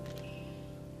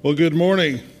Well, good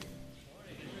morning.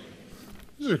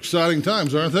 These are exciting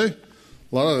times, aren't they? A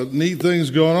lot of neat things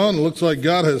going on. It looks like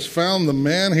God has found the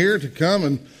man here to come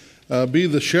and be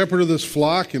the shepherd of this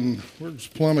flock, and we're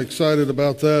just plumb excited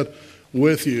about that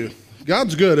with you.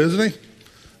 God's good, isn't he?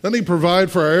 Doesn't he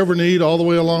provide for our every need all the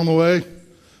way along the way?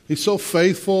 He's so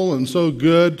faithful and so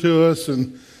good to us,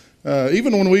 and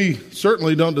even when we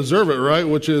certainly don't deserve it, right?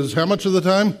 Which is how much of the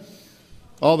time?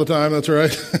 All the time, that's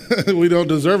right. We don't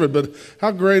deserve it, but how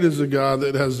great is the God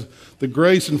that has the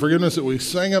grace and forgiveness that we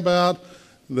sing about,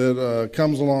 that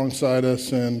comes alongside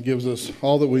us and gives us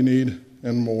all that we need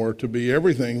and more to be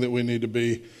everything that we need to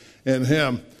be in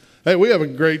Him. Hey, we have a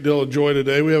great deal of joy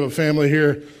today. We have a family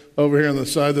here, over here on the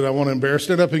side that I want to embarrass.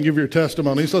 Stand up and give your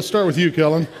testimonies. Let's start with you,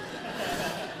 Kellen.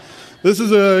 This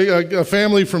is a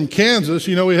family from Kansas.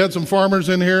 You know, we had some farmers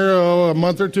in here a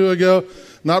month or two ago.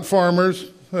 Not farmers,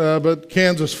 but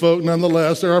Kansas folk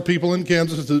nonetheless. There are people in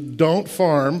Kansas that don't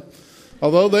farm,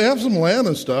 although they have some land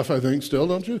and stuff, I think, still,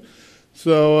 don't you?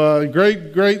 So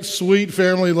great, sweet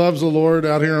family, loves the Lord,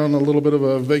 out here on a little bit of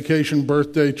a vacation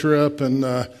birthday trip, and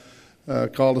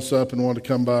called us up and wanted to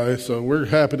come by. So we're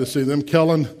happy to see them.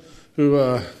 Kellen,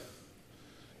 who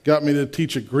got me to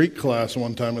teach a Greek class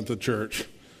one time at the church.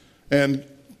 And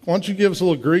why don't you give us a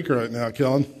little Greek right now,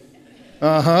 Kellen?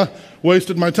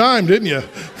 Wasted my time, didn't you?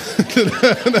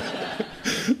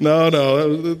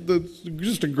 No. That's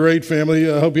just a great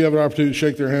family. I hope you have an opportunity to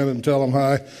shake their hand and tell them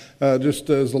hi. Just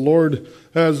as the Lord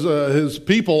has His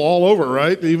people all over,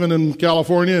 right? Even in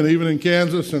California and even in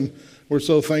Kansas. And we're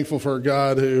so thankful for a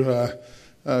God who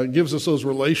gives us those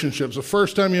relationships. The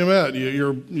first time you met,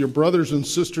 you're brothers and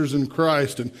sisters in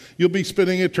Christ, and you'll be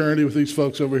spending eternity with these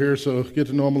folks over here, so get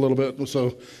to know them a little bit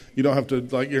so you don't have to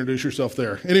introduce yourself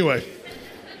there. Anyway.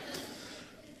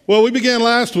 Well, we began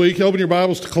last week, open your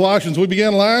Bibles to Colossians, we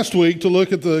began last week to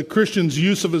look at the Christian's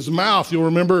use of his mouth. You'll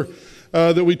remember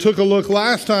that we took a look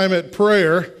last time at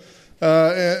prayer,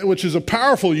 which is a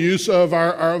powerful use of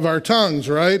our tongues,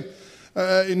 right?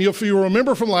 And if you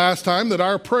remember from last time that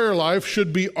our prayer life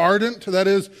should be ardent, that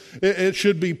is, it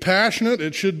should be passionate,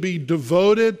 it should be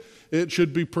devoted, it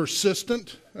should be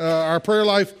persistent. Our prayer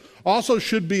life also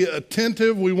should be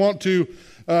attentive. We want to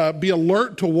be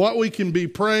alert to what we can be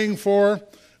praying for.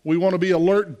 We want to be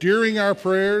alert during our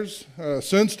prayers,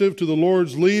 sensitive to the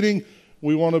Lord's leading.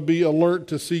 We want to be alert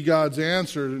to see God's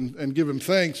answer and give Him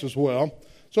thanks as well.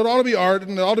 So it ought to be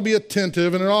ardent, it ought to be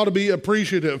attentive, and it ought to be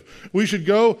appreciative. We should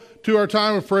go to our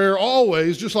time of prayer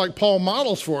always, just like Paul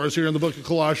models for us here in the book of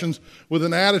Colossians, with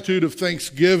an attitude of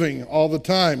thanksgiving all the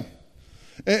time.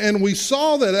 And we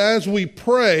saw that as we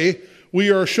pray, we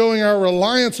are showing our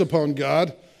reliance upon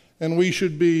God, and we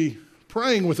should be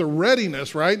praying with a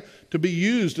readiness, right, to be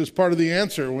used as part of the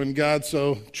answer when God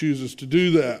so chooses to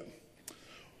do that.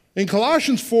 In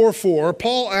Colossians 4:4,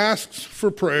 Paul asks for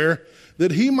prayer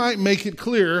that he might make it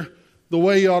clear the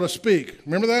way he ought to speak.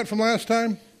 Remember that from last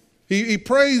time? He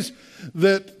prays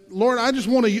that, Lord, I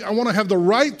want to have the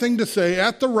right thing to say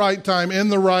at the right time in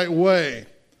the right way.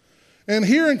 And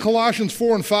here in Colossians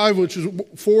 4 and 5, which is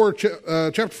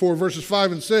chapter 4, verses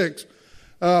 5 and 6,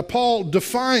 Paul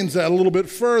defines that a little bit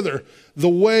further, the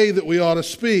way that we ought to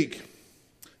speak.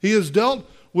 He has dealt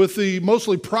with the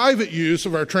mostly private use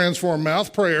of our transformed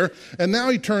mouth, prayer, and now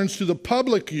he turns to the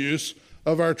public use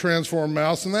of our transformed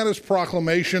mouths, and that is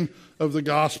proclamation of the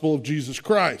gospel of Jesus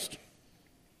Christ.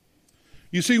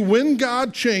 You see, when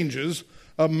God changes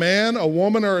a man, a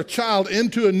woman, or a child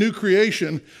into a new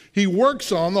creation, He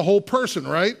works on the whole person,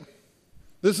 right?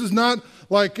 This is not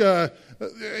like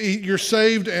you're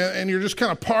saved and you're just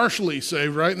kind of partially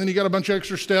saved, right? And then you got a bunch of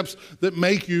extra steps that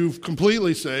make you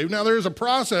completely saved. Now, there is a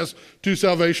process to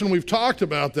salvation. We've talked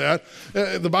about that.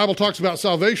 The Bible talks about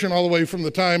salvation all the way from the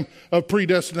time of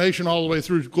predestination all the way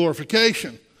through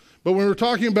glorification. But when we're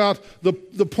talking about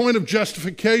the point of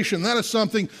justification, that is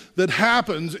something that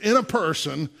happens in a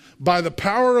person by the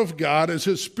power of God as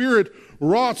His Spirit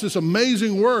wrought this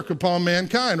amazing work upon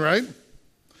mankind, right?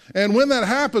 And when that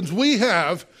happens, we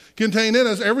have contained in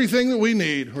us everything that we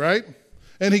need, right?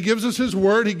 And He gives us His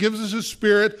Word, He gives us His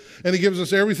Spirit, and He gives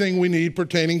us everything we need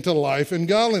pertaining to life and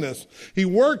godliness. He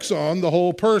works on the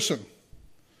whole person.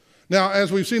 Now,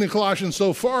 as we've seen in Colossians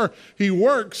so far, He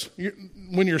works.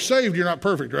 When you're saved, you're not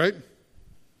perfect, right?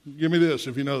 Give me this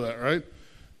if you know that, right?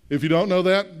 If you don't know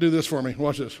that, do this for me.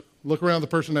 Watch this. Look around the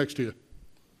person next to you.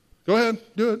 Go ahead,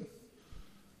 do it.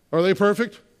 Are they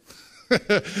perfect?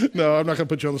 No, I'm not going to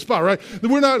put you on the spot, right?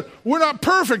 We're not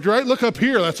perfect, right? Look up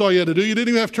here. That's all you had to do. You didn't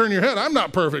even have to turn your head. I'm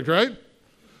not perfect, right?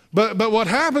 But what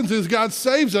happens is God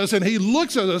saves us, and he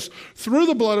looks at us through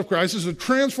the blood of Christ as a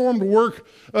transformed work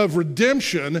of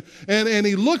redemption, and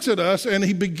he looks at us and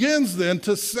he begins then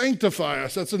to sanctify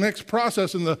us. That's the next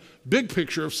process in the big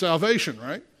picture of salvation,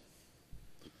 right?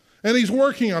 And he's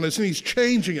working on us, and he's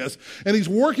changing us, and he's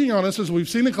working on us, as we've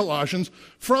seen in Colossians,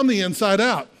 from the inside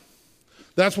out.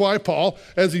 That's why Paul,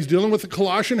 as he's dealing with the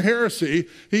Colossian heresy,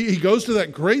 he goes to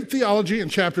that great theology in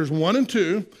chapters 1 and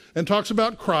 2 and talks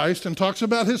about Christ and talks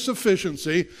about his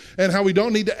sufficiency and how we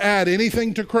don't need to add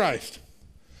anything to Christ.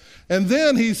 And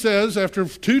then he says, after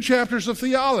 2 chapters of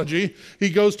theology, he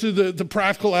goes to the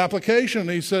practical application.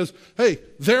 And he says, hey,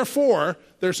 therefore,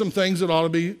 there's some things that ought to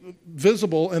be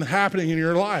visible and happening in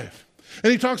your life.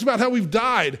 And he talks about how we've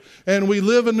died and we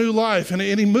live a new life. And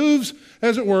he moves,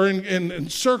 as it were, in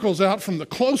circles out from the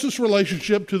closest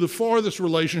relationship to the farthest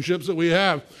relationships that we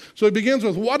have. So he begins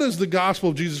with, what does the gospel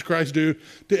of Jesus Christ do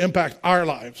to impact our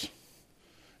lives?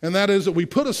 And that is that we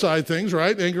put aside things,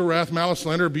 right? Anger, wrath, malice,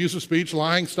 slander, abusive speech,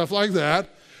 lying, stuff like that.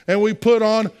 And we put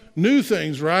on new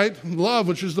things, right? Love,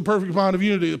 which is the perfect bond of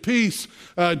unity, peace,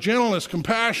 gentleness,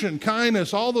 compassion,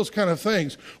 kindness, all those kind of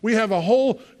things. We have a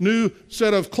whole new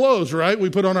set of clothes, right? We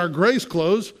put on our grace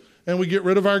clothes and we get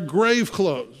rid of our grave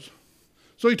clothes.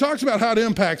 So he talks about how it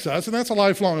impacts us, and that's a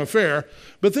lifelong affair.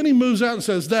 But then he moves out and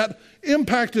says that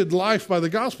impacted life by the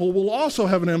gospel will also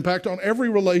have an impact on every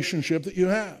relationship that you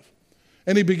have.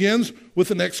 And he begins with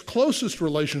the next closest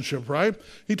relationship, right?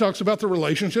 He talks about the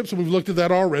relationships, and we've looked at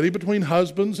that already, between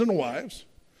husbands and wives,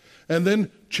 and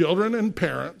then children and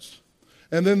parents,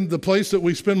 and then the place that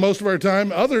we spend most of our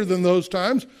time, other than those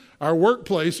times, our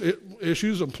workplace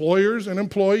issues, employers and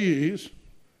employees.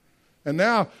 And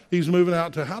now he's moving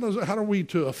out to how are we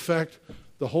to affect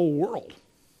the whole world,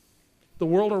 the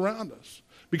world around us?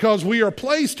 Because we are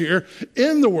placed here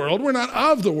in the world. We're not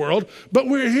of the world, but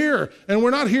we're here. And we're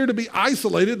not here to be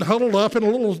isolated and huddled up in a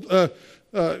little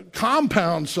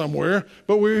compound somewhere,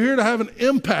 but we're here to have an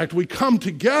impact. We come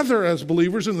together as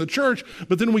believers in the church,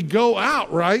 but then we go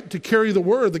out, right, to carry the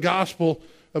word, the gospel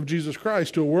of Jesus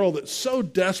Christ, to a world that so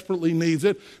desperately needs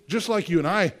it, just like you and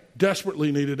I desperately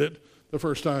needed it the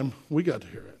first time we got to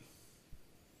hear it.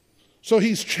 So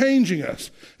he's changing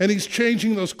us, and he's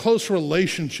changing those close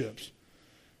relationships.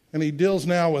 And he deals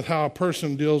now with how a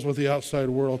person deals with the outside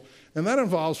world. And that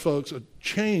involves, folks, a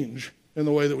change in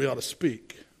the way that we ought to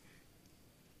speak.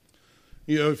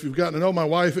 You know, if you've gotten to know my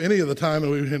wife any of the time that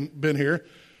we've been here,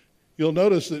 you'll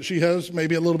notice that she has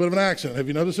maybe a little bit of an accent. Have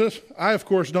you noticed this? I, of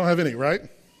course, don't have any, right?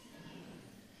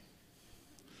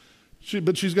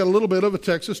 But she's got a little bit of a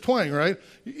Texas twang, right?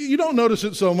 You don't notice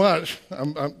it so much.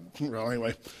 Well,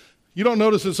 anyway, you don't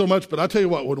notice it so much, but I tell you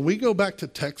what, when we go back to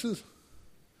Texas,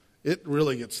 it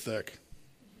really gets thick.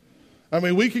 I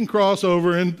mean, we can cross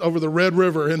over the Red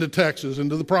River into Texas,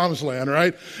 into the Promised Land,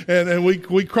 right? And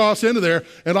we cross into there,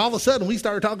 and all of a sudden we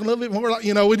start talking a little bit more like,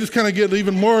 we just kind of get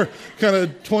even more kind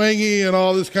of twangy and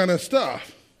all this kind of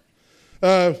stuff.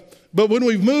 But when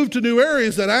we've moved to new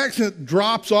areas, that accent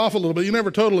drops off a little bit. You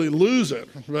never totally lose it,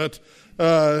 but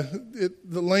the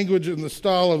language and the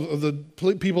style of the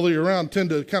people that you're around tend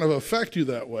to kind of affect you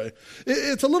that way.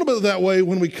 It's a little bit that way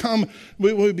when we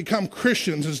become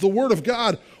Christians, as the Word of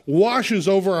God washes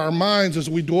over our minds, as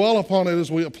we dwell upon it,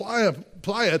 as we apply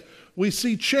it, we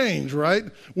see change, right?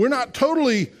 We're not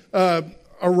totally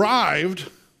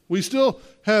arrived. We still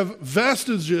have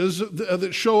vestiges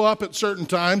that show up at certain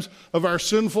times of our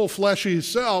sinful, fleshy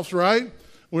selves, right?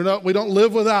 We don't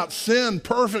live without sin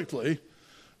perfectly.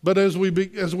 But as we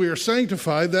are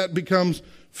sanctified, that becomes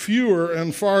fewer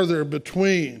and farther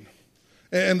between.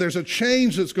 And there's a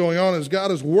change that's going on as God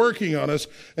is working on us,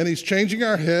 and he's changing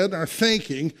our head, our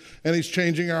thinking, and he's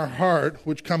changing our heart,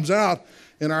 which comes out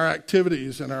in our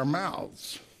activities and our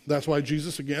mouths. That's why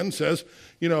Jesus again says,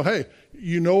 hey,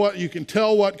 you know what? You can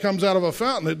tell what comes out of a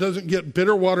fountain. It doesn't get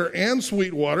bitter water and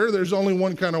sweet water. There's only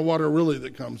one kind of water really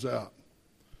that comes out.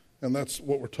 And that's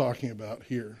what we're talking about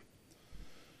here.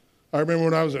 I remember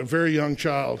when I was a very young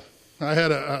child, I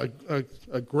had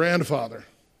a grandfather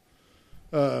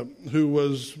who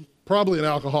was probably an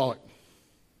alcoholic.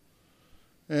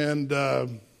 And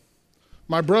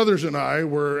my brothers and I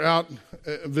were out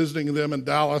visiting them in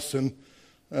Dallas, and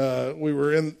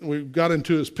we got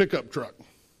into his pickup truck.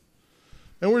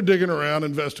 And we're digging around,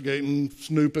 investigating,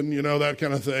 snooping, that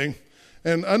kind of thing.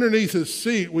 And underneath his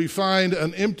seat, we find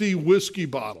an empty whiskey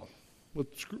bottle. With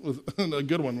a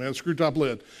good one, man, screw top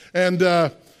lid. And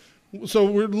so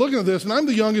we're looking at this, and I'm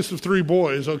the youngest of 3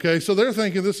 boys, okay? So they're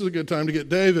thinking this is a good time to get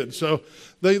David. So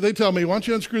they tell me, why don't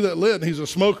you unscrew that lid? And he's a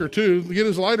smoker too. Get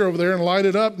his lighter over there and light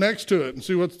it up next to it and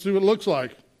see what it looks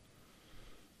like.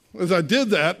 as I did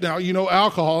that, now you know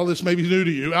alcohol, this may be new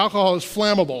to you. Alcohol is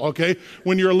flammable, okay?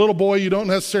 When you're a little boy, you don't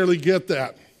necessarily get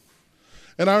that.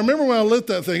 And I remember when I lit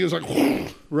that thing, it was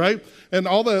like, right? And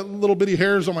all the little bitty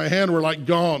hairs on my hand were like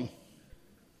gone.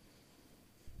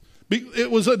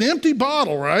 It was an empty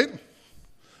bottle, right?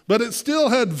 But it still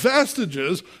had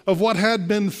vestiges of what had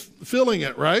been filling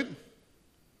it, right?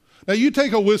 Now you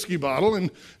take a whiskey bottle and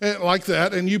like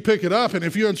that, and you pick it up, and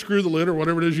if you unscrew the lid or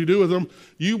whatever it is you do with them,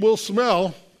 you will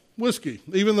smell whiskey,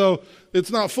 even though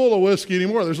it's not full of whiskey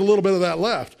anymore. There's a little bit of that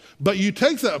left. But you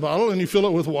take that bottle and you fill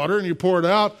it with water and you pour it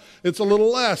out, it's a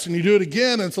little less. And you do it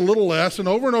again, and it's a little less, and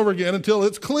over again until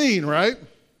it's clean, right?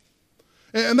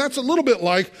 And that's a little bit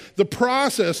like the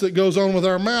process that goes on with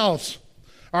our mouths.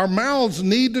 Our mouths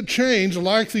need to change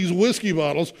like these whiskey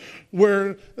bottles,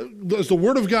 where as the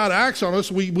Word of God acts on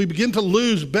us, we begin to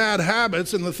lose bad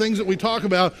habits, and the things that we talk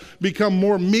about become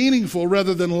more meaningful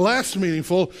rather than less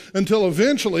meaningful, until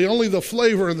eventually only the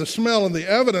flavor and the smell and the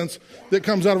evidence that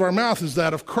comes out of our mouth is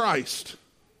that of Christ.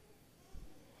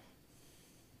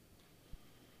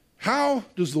 How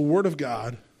does the Word of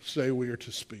God say we are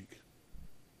to speak?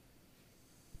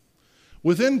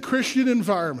 Within Christian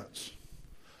environments,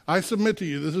 I submit to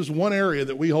you, this is one area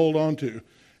that we hold on to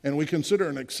and we consider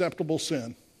an acceptable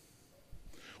sin.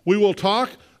 We will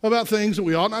talk about things that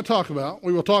we ought not talk about.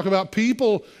 We will talk about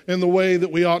people in the way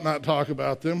that we ought not talk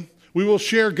about them. We will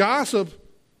share gossip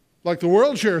like the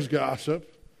world shares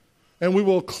gossip. And we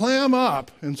will clam up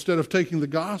instead of taking the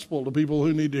gospel to people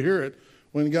who need to hear it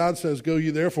when God says, go ye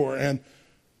therefore and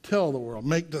tell the world,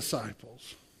 make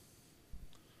disciples.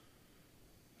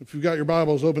 If you've got your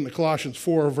Bibles open to Colossians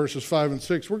 4, verses 5 and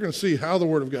 6, we're going to see how the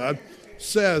Word of God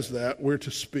says that we're to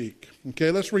speak.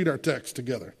 Okay, let's read our text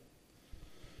together.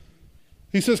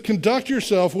 He says, conduct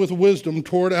yourself with wisdom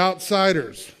toward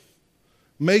outsiders,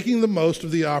 making the most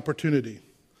of the opportunity.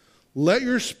 Let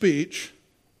your speech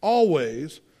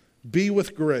always be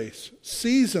with grace,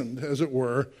 seasoned, as it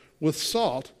were, with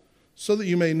salt, so that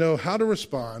you may know how to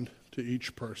respond to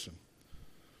each person.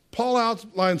 Paul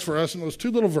outlines for us in those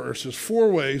two little verses 4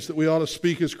 ways that we ought to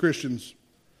speak as Christians.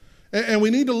 And we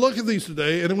need to look at these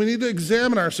today, and we need to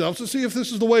examine ourselves to see if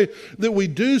this is the way that we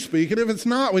do speak. And if it's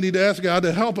not, we need to ask God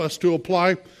to help us to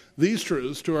apply these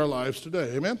truths to our lives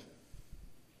today. Amen?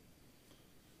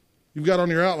 You've got on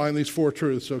your outline these 4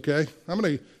 truths, okay? I'm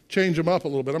going to change them up a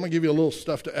little bit. I'm going to give you a little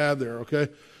stuff to add there, okay?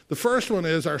 The first one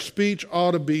is our speech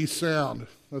ought to be sound.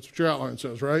 That's what your outline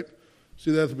says, right?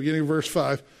 See that at the beginning of verse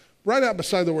 5. Right out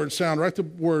beside the word sound, write the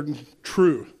word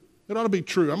true. It ought to be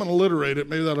true. I'm going to alliterate it.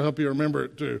 Maybe that'll help you remember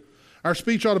it too. Our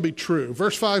speech ought to be true.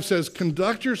 Verse 5 says,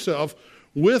 conduct yourself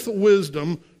with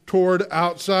wisdom toward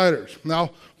outsiders. Now,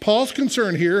 Paul's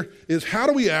concern here is how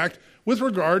do we act with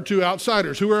regard to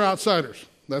outsiders? Who are outsiders?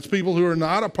 That's people who are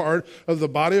not a part of the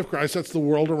body of Christ. That's the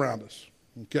world around us.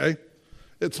 Okay?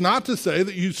 It's not to say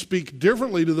that you speak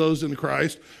differently to those in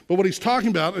Christ, but what he's talking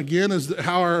about, again, is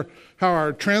how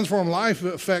our transformed life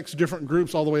affects different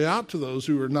groups all the way out to those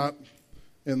who are not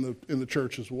in the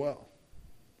church as well.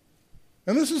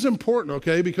 And this is important,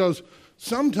 okay, because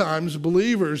sometimes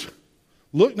believers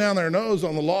look down their nose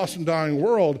on the lost and dying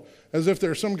world as if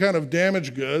they're some kind of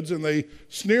damaged goods, and they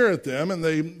sneer at them, and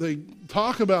they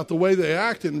talk about the way they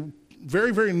act in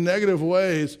very, very negative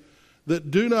ways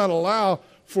that do not allow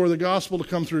for the gospel to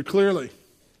come through clearly.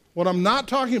 What I'm not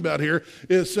talking about here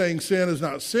is saying sin is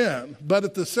not sin. But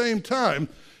at the same time,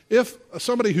 if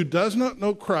somebody who does not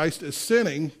know Christ is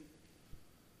sinning,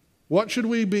 what should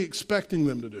we be expecting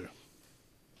them to do?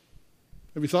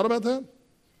 Have you thought about that?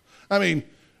 I mean,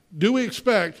 do we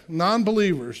expect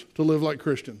non-believers to live like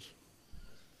Christians?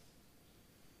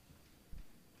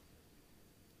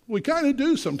 We kind of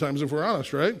do sometimes if we're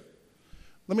honest, right?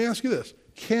 Let me ask you this.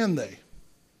 Can they?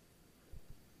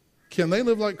 Can they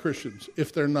live like Christians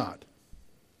if they're not?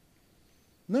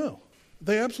 No,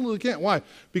 they absolutely can't. Why?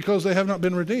 Because they have not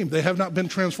been redeemed. They have not been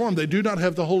transformed. They do not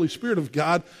have the Holy Spirit of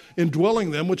God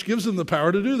indwelling them, which gives them the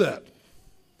power to do that.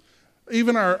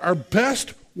 Even our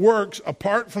best works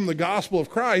apart from the gospel of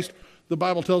Christ, the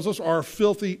Bible tells us, are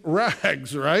filthy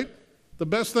rags, right? The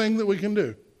best thing that we can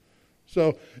do.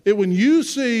 So when you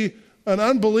see an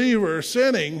unbeliever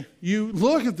sinning, you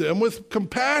look at them with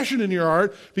compassion in your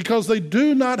heart because they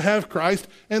do not have Christ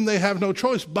and they have no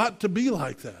choice but to be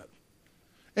like that.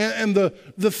 And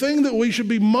the thing that we should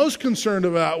be most concerned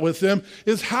about with them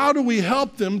is how do we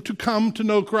help them to come to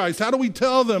know Christ? How do we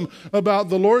tell them about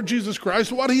the Lord Jesus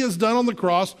Christ, what he has done on the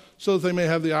cross, so that they may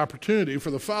have the opportunity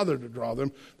for the Father to draw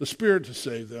them, the Spirit to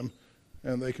save them,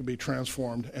 and they can be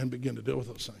transformed and begin to deal with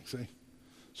those things, see?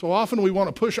 So often we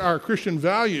want to push our Christian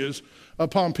values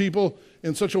upon people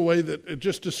in such a way that it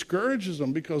just discourages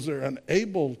them because they're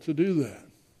unable to do that.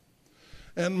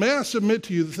 And may I submit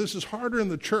to you that this is harder in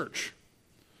the church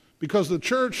because the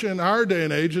church in our day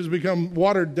and age has become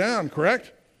watered down,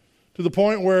 correct? To the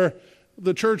point where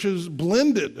the church is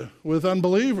blended with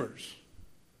unbelievers.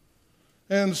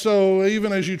 And so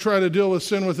even as you try to deal with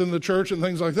sin within the church and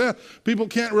things like that, people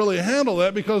can't really handle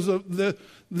that because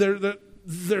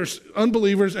there's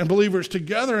unbelievers and believers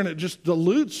together, and it just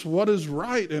dilutes what is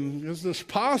right. And is this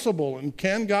possible? And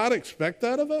can God expect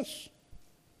that of us?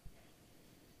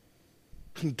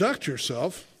 Conduct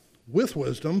yourself with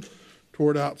wisdom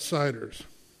toward outsiders,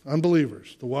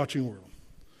 unbelievers, the watching world.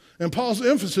 And Paul's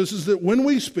emphasis is that when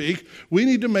we speak, we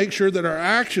need to make sure that our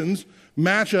actions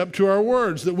match up to our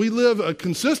words, that we live a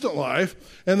consistent life,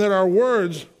 and that our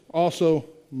words also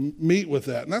meet with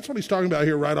that. And that's what he's talking about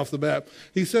here right off the bat.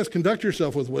 He says, conduct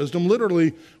yourself with wisdom.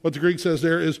 Literally, what the Greek says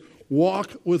there is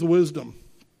walk with wisdom.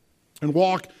 And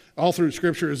walk, all through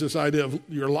Scripture, is this idea of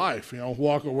your life.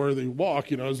 Walk a worthy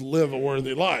walk, is live a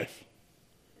worthy life.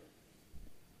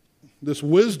 This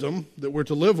wisdom that we're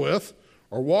to live with,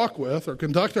 or walk with, or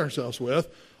conduct ourselves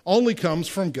with, only comes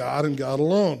from God and God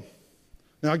alone.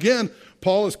 Now again,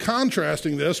 Paul is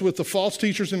contrasting this with the false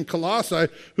teachers in Colossae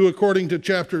who, according to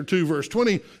chapter 2, verse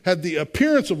 20, had the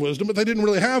appearance of wisdom, but they didn't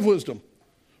really have wisdom.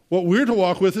 What we're to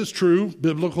walk with is true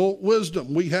biblical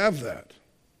wisdom. We have that.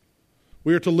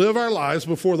 We are to live our lives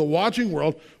before the watching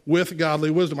world with godly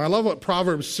wisdom. I love what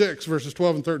Proverbs 6, verses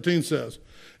 12 and 13 says.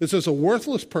 It says, a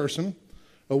worthless person,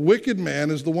 a wicked man,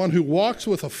 is the one who walks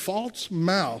with a false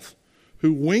mouth,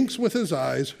 who winks with his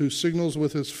eyes, who signals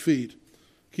with his feet.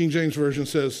 King James Version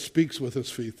says, speaks with his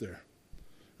feet there.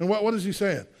 And what is he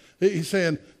saying? He's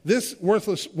saying this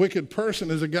worthless, wicked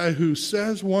person is a guy who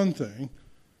says one thing,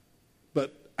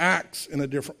 but acts in a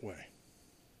different way.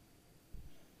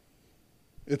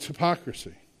 It's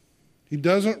hypocrisy. He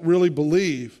doesn't really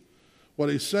believe what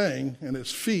he's saying, and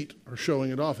his feet are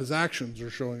showing it off. His actions are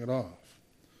showing it off.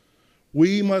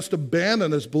 We must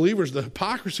abandon as believers the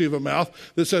hypocrisy of a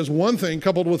mouth that says one thing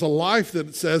coupled with a life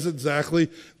that says exactly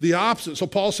the opposite. So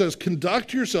Paul says,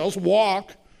 conduct yourselves,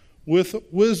 walk with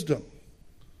wisdom.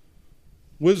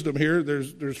 Wisdom here,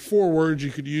 there's 4 words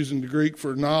you could use in the Greek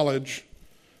for knowledge.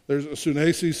 There's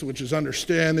sunesis, which is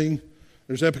understanding.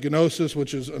 There's epignosis,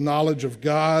 which is a knowledge of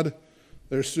God.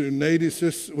 There's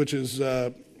sunedesis, which is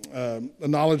a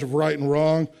knowledge of right and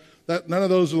wrong. None of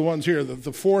those are the ones here. The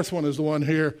 4th one is the one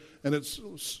here, and it's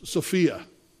Sophia.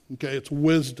 Okay, it's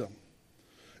wisdom.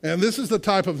 And this is the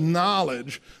type of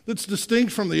knowledge that's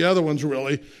distinct from the other ones,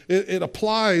 really. It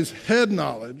applies head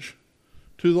knowledge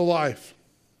to the life.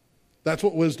 That's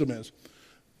what wisdom is.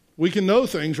 We can know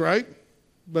things, right?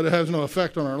 But it has no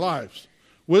effect on our lives.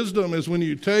 Wisdom is when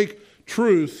you take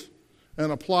truth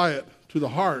and apply it to the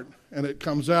heart, and it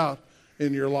comes out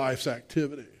in your life's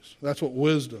activities. That's what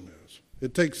wisdom is.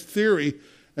 It takes theory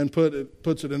and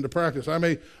puts it into practice. I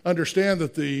may understand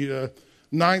that the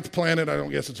 9th planet, I don't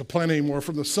guess it's a planet anymore,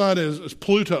 from the sun is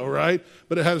Pluto, right?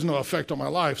 But it has no effect on my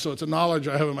life. So it's a knowledge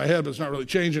I have in my head, but it's not really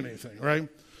changing anything, right?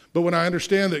 But when I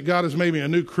understand that God has made me a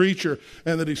new creature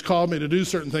and that he's called me to do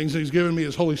certain things and he's given me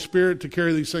his Holy Spirit to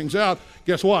carry these things out,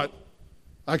 guess what?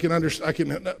 I can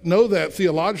know that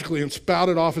theologically and spout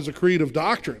it off as a creed of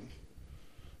doctrine.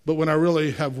 But when I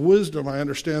really have wisdom, I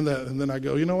understand that, and then I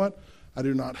go, you know what? I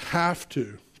do not have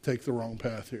to take the wrong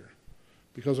path here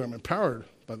because I'm empowered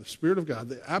by the Spirit of God,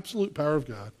 the absolute power of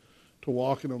God, to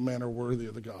walk in a manner worthy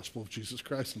of the gospel of Jesus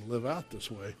Christ and live out this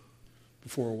way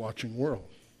before a watching world.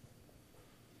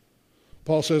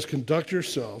 Paul says, conduct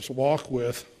yourselves, walk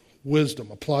with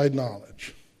wisdom, applied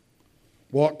knowledge.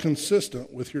 Walk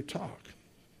consistent with your talk.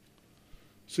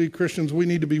 See, Christians, we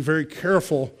need to be very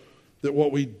careful that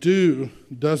what we do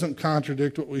doesn't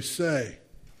contradict what we say.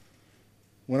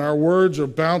 When our words are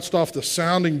bounced off the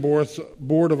sounding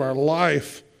board of our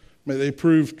life, may they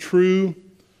prove true,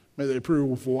 may they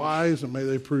prove wise, and may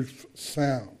they prove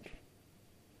sound.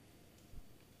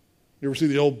 You ever see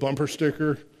the old bumper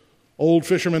sticker? Old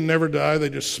fishermen never die, they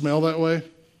just smell that way.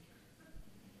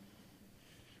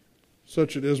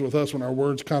 Such it is with us when our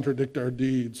words contradict our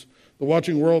deeds. The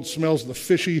watching world smells the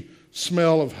fishy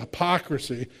smell of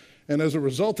hypocrisy, and as a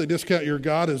result, they discount your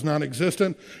God as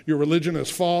non-existent, your religion as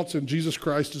false, and Jesus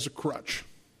Christ as a crutch.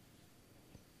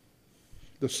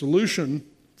 The solution,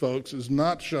 folks, is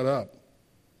not shut up.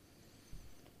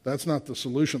 That's not the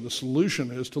solution. The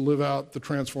solution is to live out the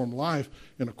transformed life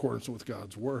in accordance with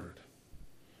God's word.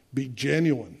 Be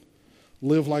genuine.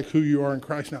 Live like who you are in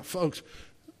Christ. Now, folks,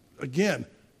 again,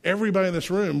 everybody in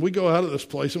this room, we go out of this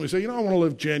place and we say, I want to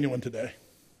live genuine today.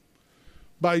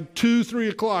 by 2, 3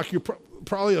 o'clock, you're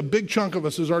probably a big chunk of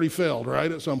us has already failed,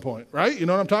 right, at some point, right? You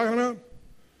know what I'm talking about?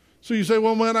 So you say,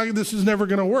 well, man, this is never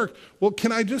going to work. Well,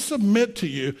 can I just submit to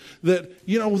you that,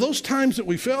 those times that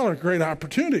we fail are great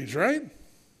opportunities, right?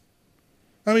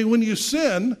 I mean, when you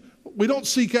sin, we don't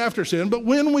seek after sin, but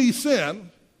when we sin,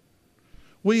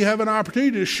 we have an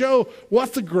opportunity to show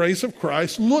what the grace of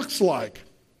Christ looks like,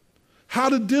 how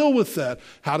to deal with that,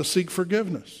 how to seek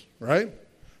forgiveness, right?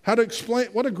 How to explain,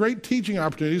 what a great teaching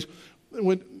opportunities.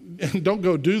 And don't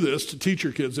go do this to teach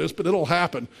your kids this, but it'll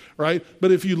happen, right?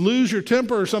 But if you lose your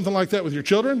temper or something like that with your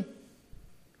children,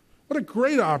 what a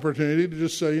great opportunity to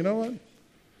just say, you know what?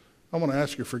 I want to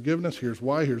ask your forgiveness. Here's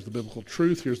why. Here's the biblical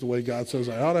truth. Here's the way God says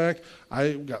I ought to act.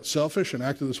 I got selfish and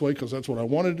acted this way because that's what I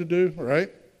wanted to do, right?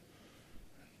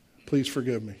 Please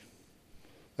forgive me.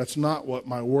 That's not what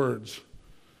my words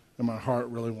and my heart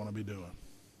really want to be doing.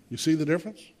 You see the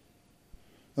difference?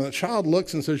 And the child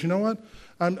looks and says, you know what?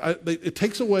 It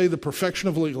takes away the perfection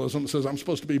of legalism. It says I'm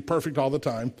supposed to be perfect all the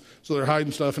time. So they're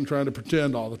hiding stuff and trying to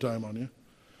pretend all the time on you.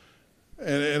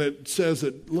 And it says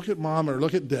that look at mom or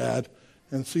look at dad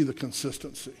and see the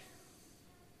consistency.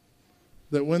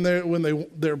 That when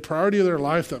their priority of their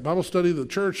life, that Bible study, the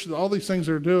church, all these things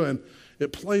they're doing,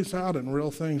 it plays out in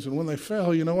real things. And when they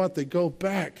fail, you know what? They go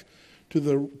back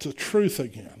to truth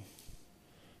again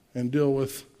and deal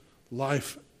with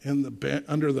life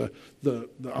under the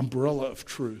umbrella of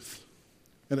truth.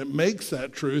 And it makes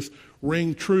that truth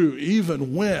ring true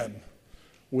even when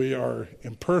we are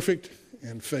imperfect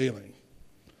and failing.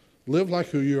 Live like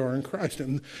who you are in Christ.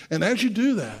 And as you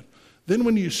do that, then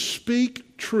when you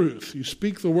speak truth, you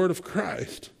speak the word of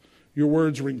Christ, your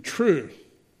words ring true.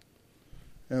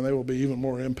 And they will be even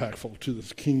more impactful to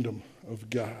this kingdom of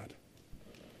God.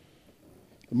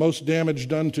 The most damage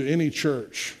done to any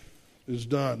church is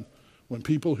done when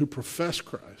people who profess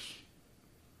Christ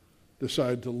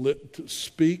decide to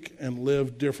speak and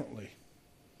live differently,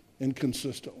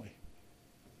 inconsistently.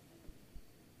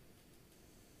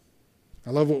 I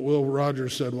love what Will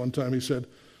Rogers said one time. He said,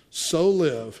 so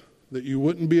live that you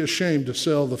wouldn't be ashamed to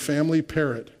sell the family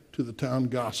parrot to the town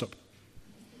gossip.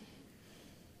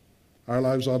 Our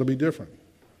lives ought to be different.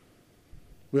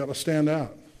 We ought to stand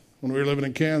out. When we were living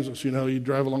in Kansas, you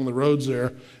drive along the roads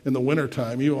there in the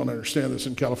wintertime. You won't understand this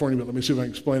in California, but let me see if I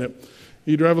can explain it.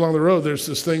 You drive along the road, there's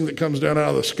this thing that comes down out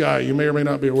of the sky. You may or may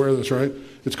not be aware of this, right?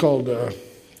 It's called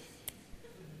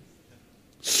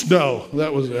snow.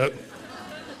 That was it.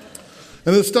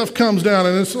 And this stuff comes down,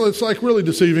 and it's like really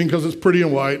deceiving because it's pretty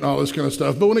and white and all this kind of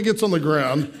stuff. But when it gets on the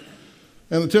ground,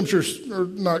 and the temperatures are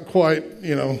not quite,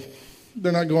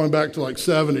 they're not going back to like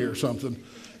 70 or something,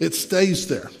 it stays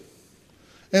there.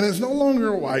 And it's no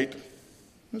longer white.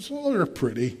 It's no longer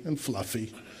pretty and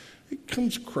fluffy. It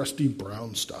becomes crusty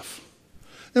brown stuff.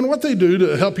 And what they do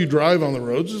to help you drive on the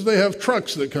roads is they have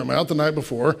trucks that come out the night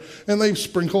before, and they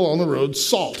sprinkle on the roads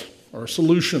salt, or a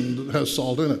solution that has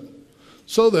salt in it,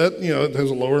 so that, it has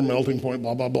a lower melting point,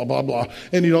 blah, blah, blah, blah, blah,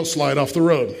 and you don't slide off the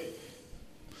road.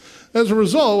 As a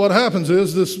result, what happens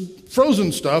is this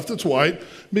frozen stuff that's white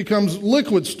becomes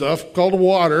liquid stuff called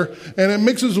water, and it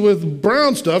mixes with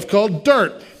brown stuff called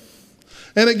dirt.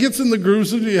 And it gets in the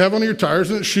grooves that you have on your tires,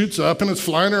 and it shoots up, and it's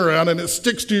flying around, and it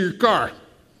sticks to your car.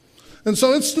 And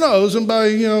so it snows, and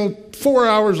by, 4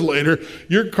 hours later,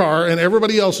 your car and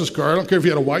everybody else's car, I don't care if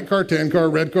you had a white car, tan car,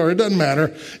 red car, it doesn't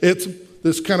matter, it's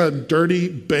this kind of dirty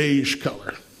beige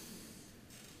color.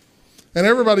 And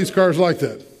everybody's car is like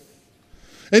that.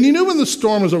 And you knew when the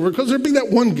storm was over, because there'd be that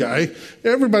one guy,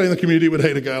 everybody in the community would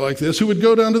hate a guy like this, who would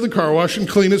go down to the car wash and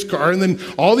clean his car, and then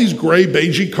all these gray,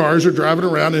 beigey cars are driving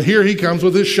around, and here he comes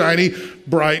with his shiny,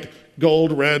 bright,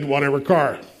 gold, red, whatever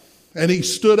car. And he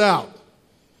stood out.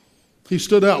 He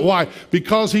stood out. Why?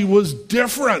 Because he was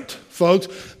different,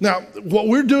 folks. Now, what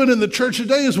we're doing in the church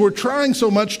today is we're trying so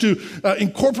much to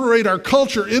incorporate our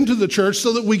culture into the church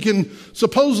so that we can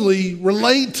supposedly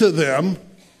relate to them.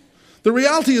 The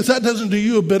reality is that doesn't do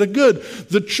you a bit of good.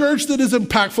 The church that is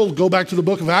impactful, go back to the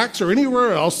book of Acts or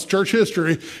anywhere else, church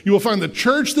history, you will find the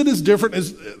church that is different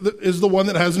is the one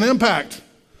that has an impact.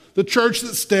 The church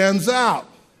that stands out.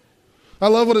 I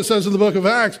love what it says in the book of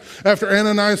Acts. After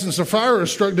Ananias and Sapphira are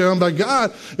struck down by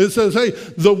God, it says, hey,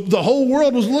 the whole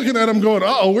world was looking at them going,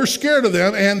 uh-oh, we're scared of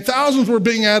them, and thousands were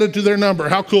being added to their number.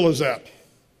 How cool is that?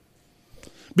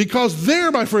 Because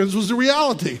there, my friends, was the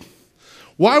reality.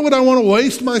 Why would I want to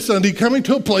waste my Sunday coming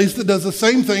to a place that does the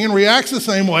same thing and reacts the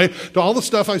same way to all the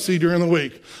stuff I see during the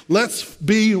week? Let's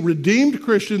be redeemed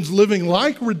Christians, living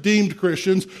like redeemed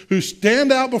Christians who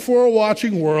stand out before a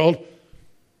watching world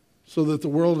so that the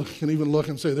world can even look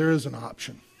and say, there is an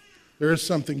option. There is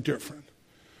something different.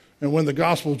 And when the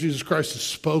gospel of Jesus Christ is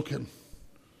spoken,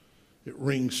 it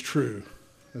rings true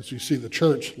as you see the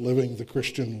church living the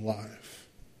Christian life.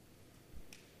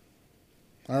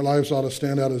 Our lives ought to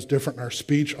stand out as different. Our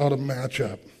speech ought to match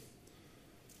up.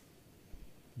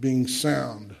 Being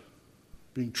sound,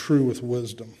 being true with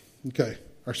wisdom. Okay,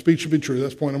 our speech should be true.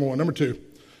 That's point number one. Number two,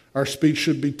 our speech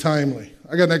should be timely.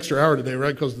 I got an extra hour today,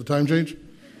 right, because of the time change?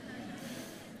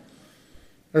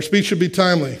 Our speech should be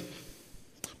timely.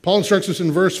 Paul instructs us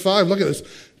in verse 5, look at this,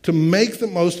 to make the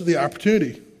most of the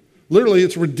opportunity. Literally,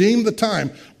 it's redeem the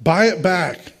time, buy it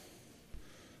back.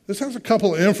 This has a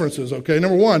couple of inferences, okay?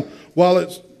 Number one, while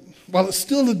it's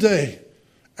still today,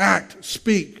 act,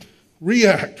 speak,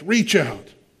 react, reach out.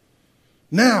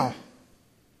 Now,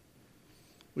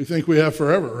 we think we have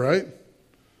forever, right?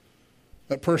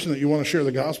 That person that you want to share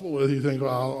the gospel with, you think,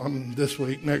 well, I'm this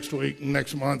week, next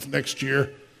month, next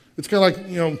year. It's kind of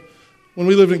like, when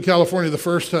we lived in California the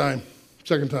first time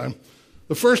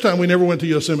we never went to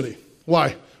Yosemite.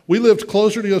 Why? We lived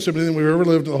closer to Yosemite than we've ever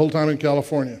lived the whole time in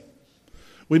California.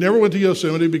 We never went to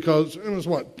Yosemite because it was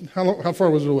what? How far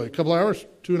was it away? A couple hours?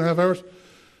 2.5 hours?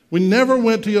 We never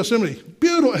went to Yosemite.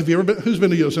 Beautiful. Have you ever been? Who's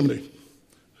been to Yosemite?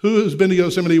 Who has been to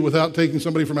Yosemite without taking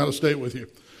somebody from out of state with you?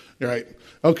 Right.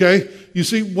 Okay. You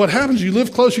see, what happens, you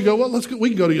live close, you go, well, we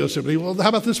can go to Yosemite. Well, how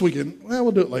about this weekend? Well,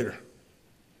 we'll do it later.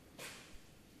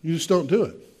 You just don't do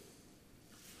it.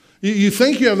 You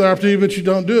think you have the opportunity, but you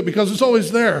don't do it because it's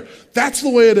always there. That's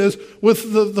the way it is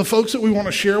with the folks that we want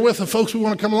to share with, the folks we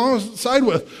want to come alongside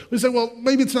with. We say, well,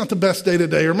 maybe it's not the best day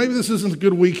today, or maybe this isn't a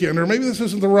good weekend, or maybe this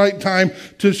isn't the right time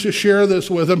to share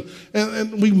this with them.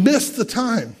 And we miss the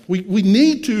time. We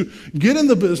need to get in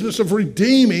the business of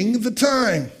redeeming the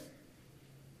time.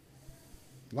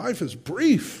 Life is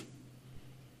brief.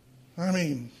 I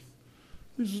mean,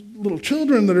 these little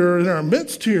children that are in our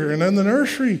midst here and in the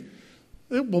nursery,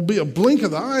 it will be a blink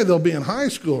of the eye. They'll be in high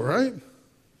school, right?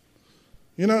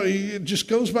 It just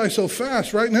goes by so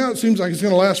fast. Right now, it seems like it's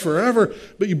going to last forever,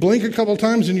 but you blink a couple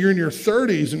times and you're in your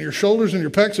 30s and your shoulders and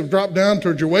your pecs have dropped down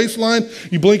towards your waistline.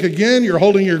 You blink again, you're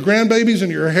holding your grandbabies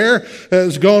and your hair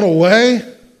has gone away.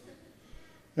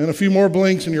 And a few more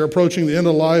blinks and you're approaching the end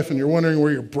of life and you're wondering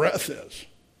where your breath is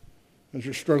as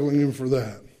you're struggling even for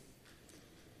that.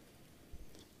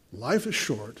 Life is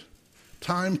short.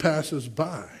 Time passes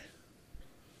by.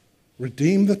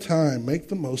 Redeem the time. Make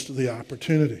the most of the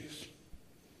opportunities.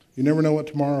 You never know what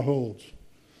tomorrow holds.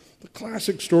 The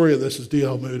classic story of this is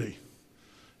D.L. Moody.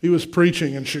 He was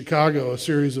preaching in Chicago a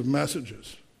series of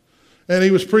messages. And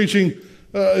he was preaching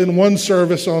in one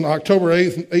service on October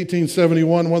 8th,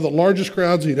 1871, one of the largest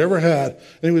crowds he'd ever had.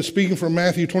 And he was speaking from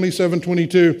Matthew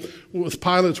 27:22 with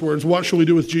Pilate's words, "What shall we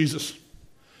do with Jesus?"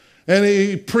 And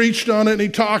he preached on it and he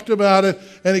talked about it.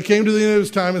 And he came to the end of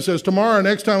his time and says,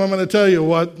 next time I'm going to tell you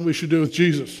what we should do with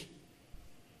Jesus.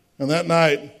 And that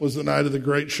night was the night of the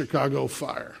Great Chicago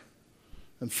Fire.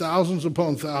 And thousands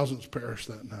upon thousands perished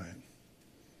that night.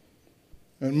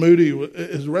 And Moody,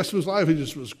 the rest of his life, he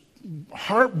just was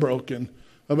heartbroken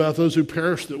about those who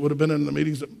perished that would have been in the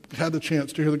meetings that had the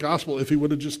chance to hear the gospel if he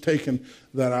would have just taken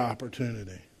that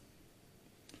opportunity.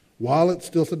 While it's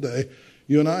still today,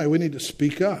 you and I, we need to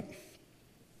speak up.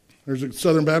 There's a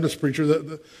Southern Baptist preacher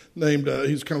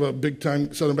he's kind of a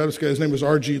big-time Southern Baptist guy. His name was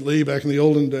R.G. Lee back in the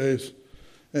olden days.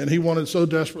 And he wanted so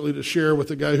desperately to share with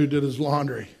the guy who did his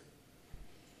laundry.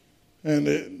 And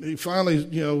he finally,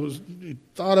 he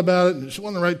thought about it, and it just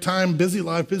wasn't the right time, busy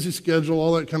life, busy schedule,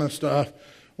 all that kind of stuff.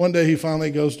 One day he finally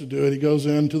goes to do it. He goes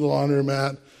into the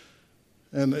laundromat,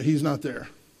 and he's not there.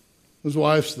 His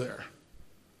wife's there.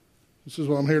 He says,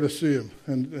 well, I'm here to see him.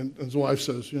 And his wife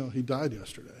says, he died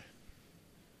yesterday.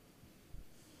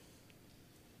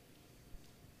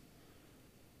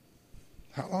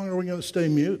 How long are we going to stay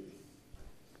mute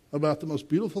about the most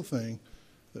beautiful thing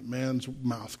that man's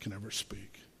mouth can ever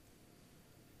speak?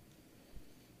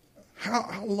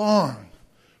 How long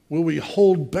will we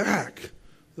hold back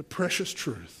the precious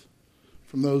truth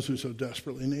from those who so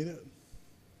desperately need it?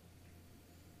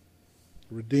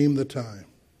 Redeem the time.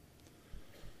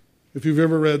 If you've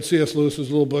ever read C.S. Lewis's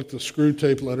little book, The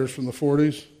Screwtape Letters from the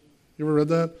 40s, you ever read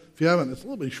that? If you haven't, it's a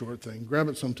little bit short thing. Grab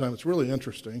it sometime. It's really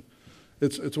interesting.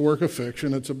 It's a work of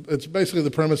fiction. It's basically the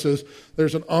premise is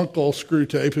there's an uncle,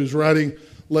 Screwtape, who's writing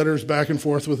letters back and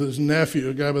forth with his nephew,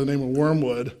 a guy by the name of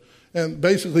Wormwood, and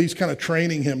basically he's kind of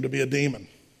training him to be a demon.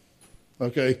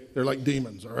 Okay, they're like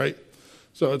demons, all right.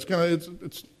 So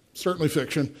it's certainly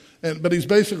fiction, but he's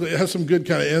basically it has some good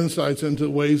kind of insights into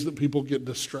ways that people get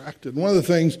distracted. One of the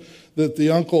things that the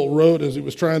uncle wrote as he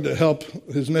was trying to help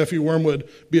his nephew Wormwood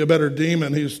be a better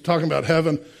demon, he was talking about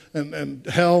heaven and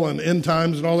hell and end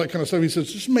times and all that kind of stuff. He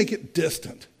says, just make it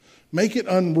distant, make it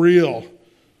unreal.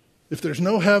 If there's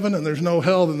no heaven and there's no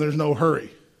hell, then there's no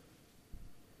hurry.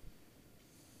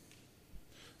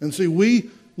 And see,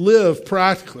 we live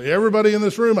practically. Everybody in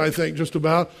this room, I think, just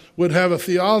about would have a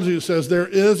theology that says there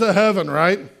is a heaven,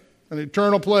 right? An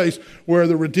eternal place where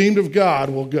the redeemed of God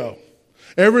will go.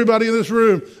 Everybody in this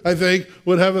room, I think,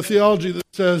 would have a theology that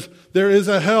says there is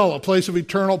a hell, a place of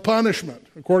eternal punishment,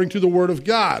 according to the Word of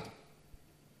God.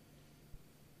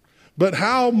 But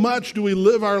how much do we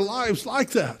live our lives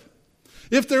like that?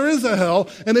 If there is a hell,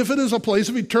 and if it is a place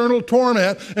of eternal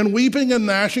torment and weeping and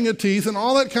gnashing of teeth and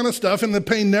all that kind of stuff, and the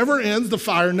pain never ends, the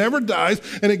fire never dies,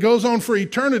 and it goes on for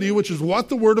eternity, which is what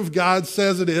the Word of God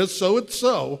says it is, so it's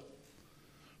so,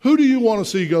 who do you want to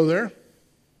see go there?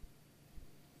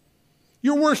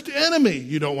 Your worst enemy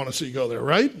you don't want to see go there,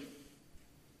 right?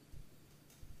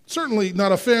 Certainly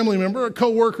not a family member, a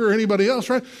coworker, or anybody else,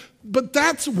 right? But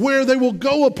that's where they will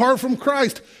go apart from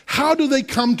Christ. How do they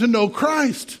come to know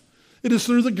Christ? It is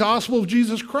through the gospel of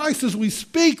Jesus Christ. As we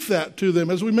speak that to them,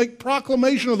 as we make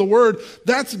proclamation of the word,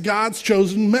 that's God's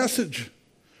chosen message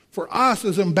for us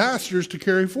as ambassadors to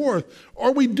carry forth.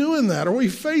 Are we doing that? Are we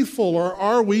faithful, or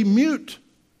are we mute?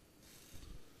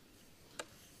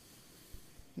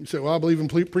 You say, well, I believe in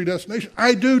predestination.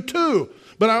 I do too.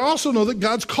 But I also know that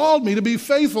God's called me to be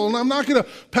faithful, and I'm not going to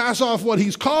pass off what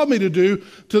he's called me to do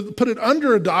to put it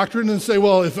under a doctrine and say,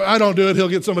 well, if I don't do it, he'll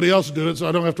get somebody else to do it, so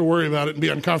I don't have to worry about it and be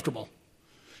uncomfortable.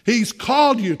 He's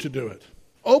called you to do it.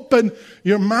 Open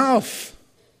your mouth.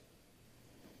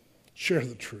 Share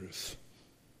the truth.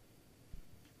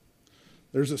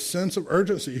 There's a sense of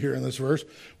urgency here in this verse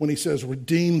when he says,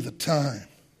 redeem the time.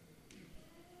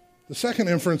 The second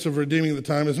inference of redeeming the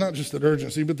time is not just that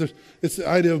urgency, but it's the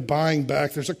idea of buying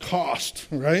back. There's a cost,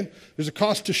 right? There's a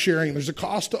cost to sharing. There's a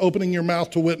cost to opening your mouth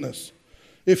to witness.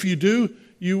 If you do,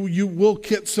 you will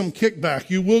get some kickback.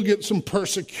 You will get some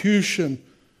persecution.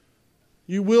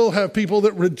 You will have people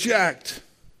that reject.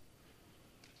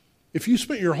 If you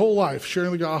spent your whole life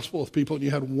sharing the gospel with people and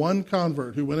you had one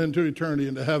convert who went into eternity,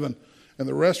 into heaven, and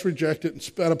the rest rejected and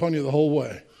spat upon you the whole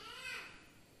way,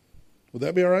 would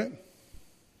that be all right?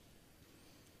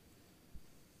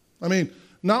 I mean,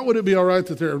 not would it be all right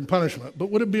that they're in punishment, but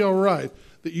would it be all right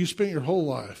that you spent your whole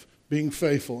life being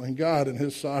faithful, and God in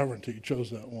his sovereignty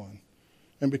chose that one?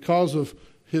 And because of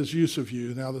his use of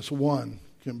you, now this one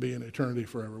can be in eternity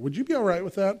forever. Would you be all right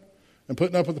with that? And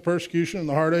putting up with the persecution and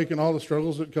the heartache and all the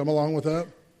struggles that come along with that?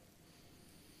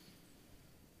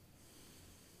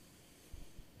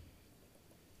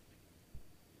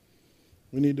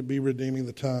 We need to be redeeming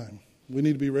the time. We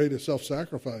need to be ready to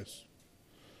self-sacrifice.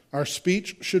 Our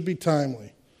speech should be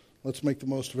timely. Let's make the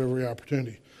most of every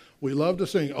opportunity. We love to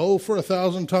sing, oh, for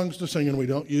 1,000 tongues to sing, and we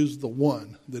don't use the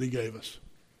one that he gave us.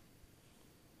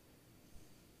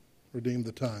 Redeem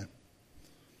the time.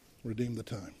 Redeem the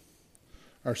time.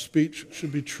 Our speech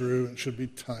should be true and should be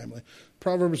timely.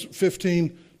 Proverbs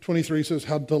 15:23 says,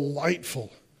 how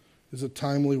delightful is a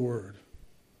timely word.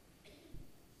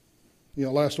 You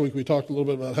know, last week we talked a little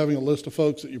bit about having a list of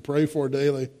folks that you pray for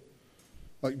daily.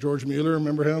 Like George Mueller,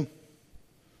 remember him?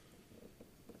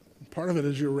 Part of it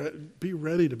is be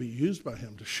ready to be used by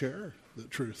him to share the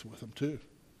truth with them too,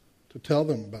 to tell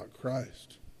them about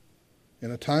Christ in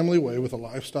a timely way with a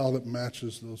lifestyle that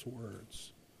matches those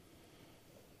words.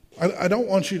 I don't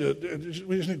want you to,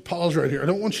 we just need to pause right here. I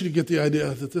don't want you to get the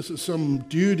idea that this is some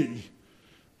duty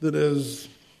that is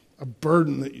a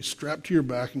burden that you strap to your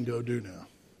back and go do now.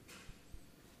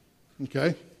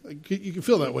 Okay? You can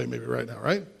feel that way maybe right now,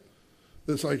 right?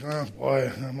 It's like, oh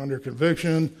boy, I'm under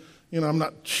conviction. You know, I'm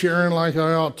not sharing like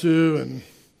I ought to. And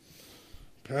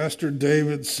Pastor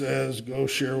David says, go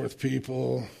share with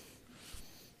people.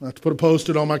 I have to put a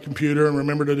Post-it on my computer and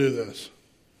remember to do this.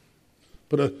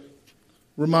 Put a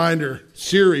reminder,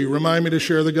 Siri, remind me to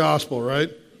share the gospel, right?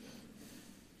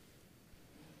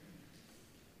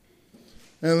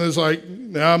 And it's like,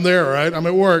 now I'm there, right? I'm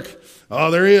at work.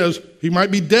 Oh, there he is. He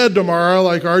might be dead tomorrow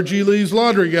like R.G. Lee's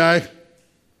laundry guy.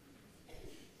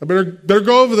 I better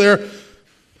go over there.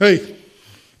 Hey,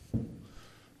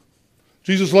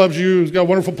 Jesus loves you. He's got a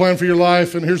wonderful plan for your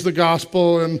life, and here's the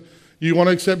gospel, and you want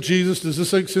to accept Jesus. Does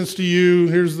this make sense to you?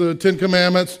 Here's the 10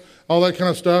 Commandments, all that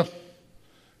kind of stuff.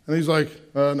 And he's like,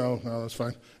 no, that's fine.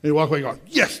 And you walk away going,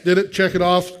 yes, did it, check it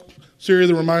off. Siri,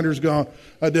 the reminder's gone.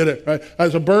 I did it. Right?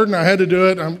 As a burden, I had to do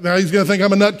it. Now he's going to think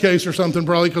I'm a nutcase or something,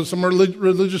 probably because some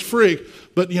religious freak.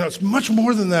 But, you know, it's much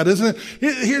more than that, isn't it?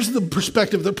 Here's the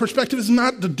perspective. The perspective is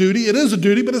not the duty. It is a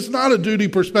duty, but it's not a duty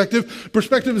perspective.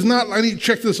 Perspective is not, I need to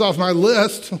check this off my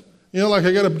list. You know, like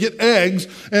I got to get eggs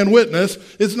and witness.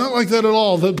 It's not like that at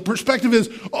all. The perspective is,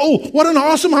 oh, what an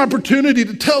awesome opportunity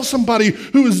to tell somebody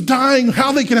who is dying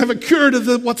how they can have a cure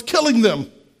to what's killing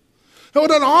them.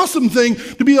 What an awesome thing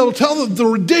to be able to tell them the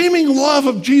redeeming love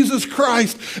of Jesus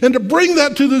Christ and to bring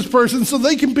that to this person so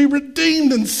they can be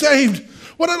redeemed and saved.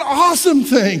 What an awesome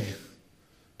thing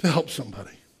to help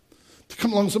somebody, to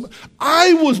come along with somebody.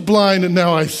 I was blind and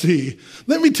now I see.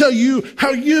 Let me tell you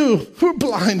how you who are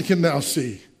blind can now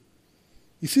see.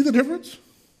 You see the difference?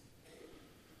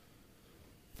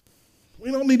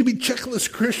 We don't need to be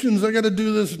checklist Christians. I got to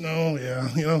do this. No,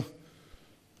 yeah.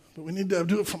 But we need to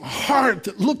do it from a heart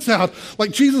that looks out,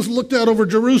 like Jesus looked out over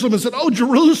Jerusalem and said, oh,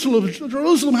 Jerusalem,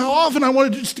 Jerusalem, how often I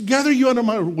wanted just to gather you under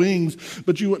my wings,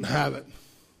 but you wouldn't have it.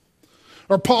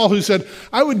 Or Paul, who said,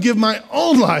 I would give my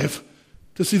own life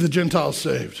to see the Gentiles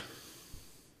saved.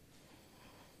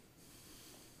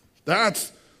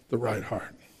 That's the right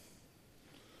heart.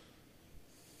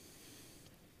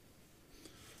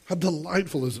 How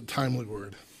delightful is a timely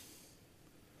word.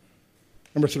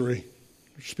 Number 3.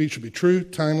 Your speech should be true,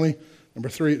 timely. Number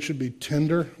 3, it should be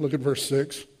tender. Look at verse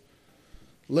 6.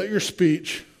 Let your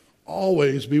speech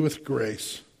always be with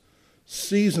grace,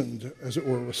 seasoned, as it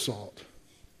were, with salt.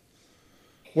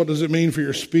 What does it mean for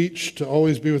your speech to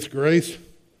always be with grace?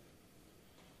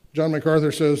 John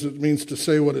MacArthur says it means to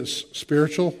say what is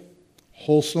spiritual,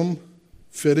 wholesome,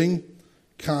 fitting,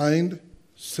 kind,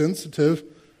 sensitive,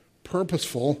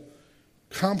 purposeful,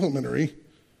 complimentary,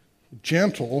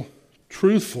 gentle,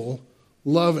 truthful,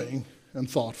 loving, and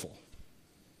thoughtful.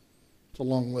 It's a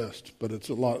long list, but there's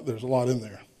a lot in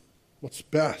there. What's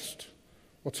best?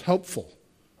 What's helpful?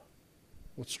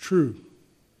 What's true?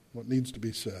 What needs to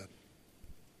be said?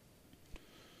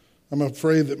 I'm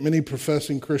afraid that many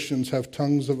professing Christians have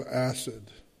tongues of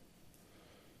acid,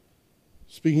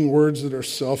 speaking words that are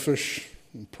selfish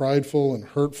and prideful and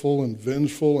hurtful and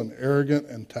vengeful and arrogant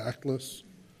and tactless.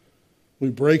 We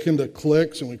break into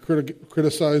cliques and we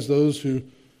criticize those who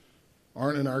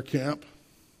aren't in our camp,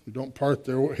 who don't part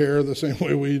their hair the same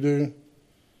way we do.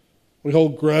 We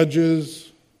hold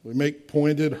grudges. We make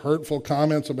pointed, hurtful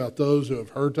comments about those who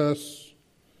have hurt us.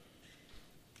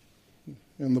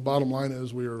 And the bottom line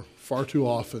is we are far too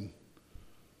often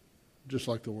just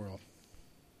like the world.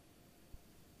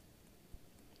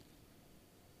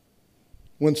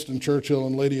 Winston Churchill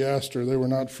and Lady Astor, they were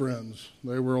not friends.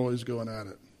 They were always going at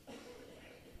it.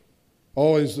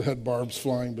 Always had barbs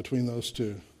flying between those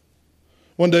two.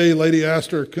 One day, Lady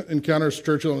Astor encounters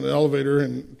Churchill in an elevator,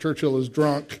 and Churchill is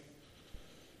drunk.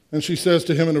 And she says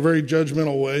to him in a very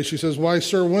judgmental way, she says, "Why,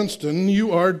 Sir Winston,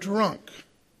 you are drunk."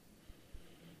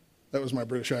 That was my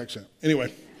British accent.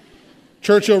 Anyway,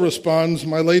 Churchill responds,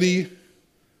 "My lady,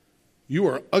 you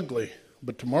are ugly,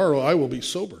 but tomorrow I will be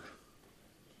sober."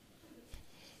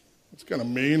 That's kind of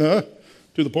mean, huh?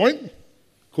 To the point?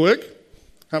 Quick?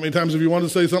 How many times have you wanted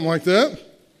to say something like that?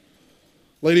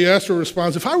 Lady Astor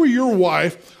responds, "If I were your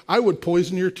wife, I would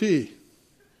poison your tea."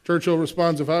 Churchill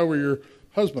responds, "If I were your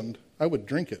husband, I would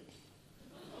drink it."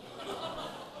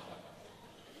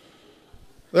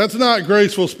 That's not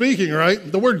graceful speaking, right?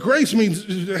 The word grace means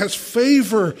it has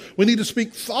favor. We need to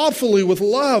speak thoughtfully with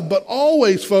love, but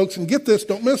always, folks, and get this,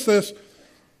 don't miss this,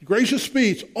 gracious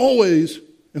speech always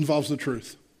involves the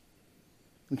truth.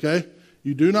 Okay?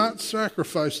 You do not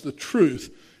sacrifice the truth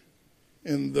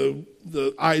in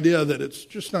the idea that it's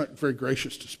just not very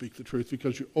gracious to speak the truth,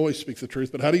 because you always speak the truth.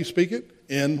 But how do you speak it?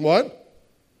 In what?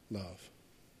 Love.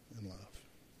 In love.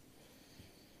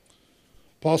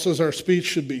 Paul says our speech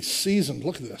should be seasoned,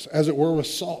 look at this, as it were with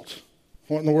salt.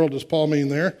 What in the world does Paul mean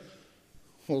there?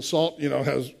 Well, salt,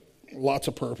 has lots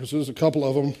of purposes. A couple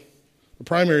of them. The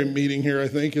primary meaning here, I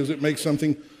think, is it makes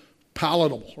something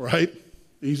palatable, right?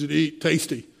 Easy to eat,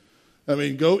 tasty. I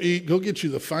mean, go get you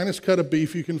the finest cut of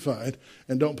beef you can find,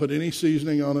 and don't put any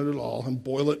seasoning on it at all, and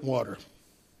boil it in water,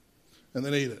 and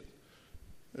then eat it.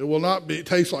 It will not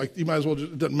taste like, you might as well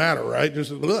it doesn't matter, right?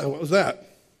 Just, what was that?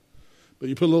 But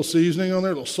you put a little seasoning on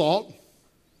there, a little salt,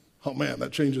 oh man,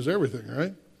 that changes everything,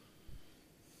 right?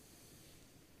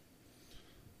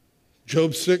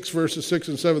 Job 6, verses 6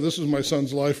 and 7, this is my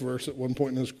son's life verse at one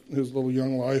point in his little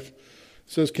young life. It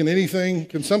says,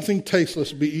 can something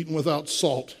tasteless be eaten without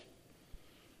salt?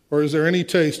 Or is there any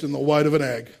taste in the white of an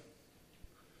egg?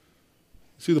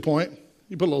 See the point?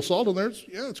 You put a little salt in there,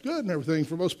 it's good and everything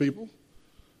for most people.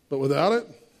 But without it,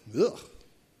 ugh.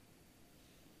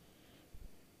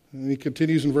 And he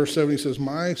continues in verse 7, he says,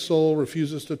 my soul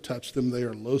refuses to touch them. They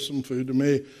are loathsome food to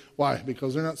me. Why?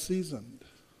 Because they're not seasoned.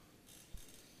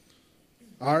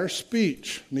 Our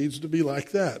speech needs to be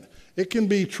like that. It can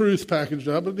be truth packaged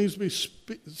up, but it needs to be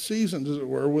seasoned, as it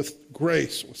were, with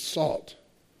grace, with salt.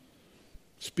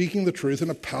 Speaking the truth in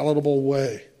a palatable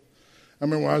way. I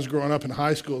remember when I was growing up in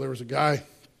high school, there was a guy,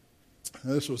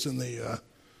 this was in the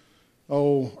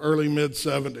early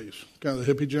mid-70s, kind of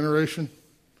the hippie generation.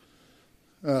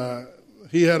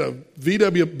 He had a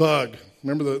VW Bug.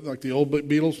 Remember the old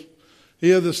Beatles? He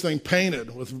had this thing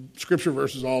painted with scripture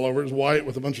verses all over. It was white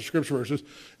with a bunch of scripture verses.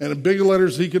 And in big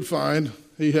letters he could find,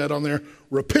 he had on there,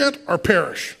 repent or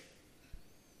perish.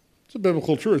 It's a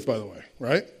biblical truth, by the way,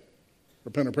 right?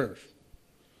 Repent or perish.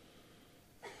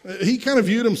 He kind of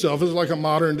viewed himself as like a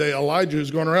modern day Elijah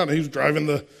who's going around and he was driving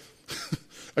the,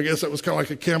 I guess that was kind of like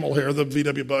a camel hair, the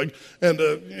VW Bug. And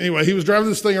anyway, he was driving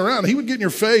this thing around. He would get in your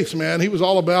face, man. He was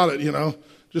all about it, you know.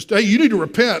 Just, hey, you need to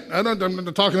repent. I'm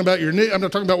not talking about your need. I'm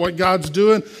not talking about what God's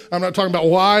doing. I'm not talking about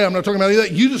why. I'm not talking about any of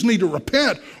that. You just need to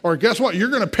repent, or guess what? You're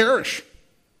going to perish.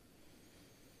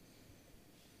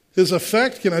 His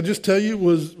effect, can I just tell you,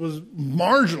 was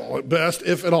marginal at best,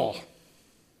 if at all.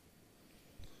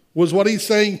 Was what he's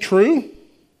saying true?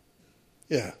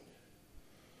 Yeah.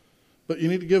 But you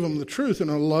need to give him the truth in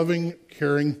a loving,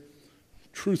 caring,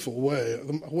 truthful way,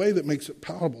 a way that makes it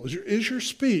palatable. Is your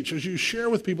speech, as you share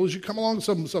with people, as you come along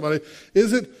with somebody,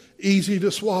 is it easy to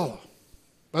swallow?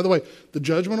 By the way, the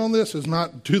judgment on this is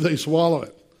not do they swallow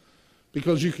it,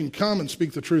 because you can come and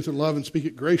speak the truth in love and speak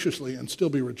it graciously and still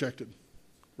be rejected,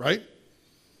 right?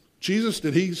 Jesus,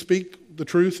 did he speak the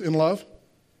truth in love?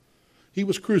 He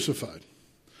was crucified.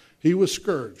 He was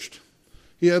scourged.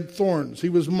 He had thorns. He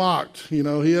was mocked. You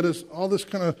know, he had all this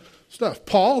kind of stuff.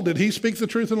 Paul, did he speak the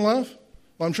truth in love?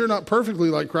 Well, I'm sure not perfectly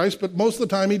like Christ, but most of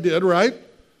the time he did, right?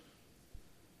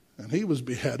 And he was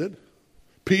beheaded.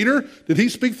 Peter, did he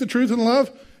speak the truth in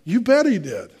love? You bet he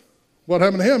did. What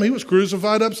happened to him? He was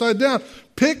crucified upside down.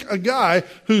 Pick a guy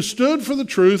who stood for the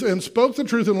truth and spoke the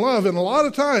truth in love, and a lot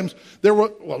of times, not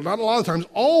a lot of times,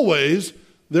 always,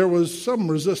 there was some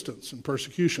resistance and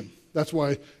persecution. That's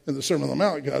why in the Sermon on the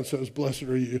Mount, God says, blessed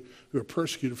are you who are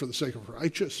persecuted for the sake of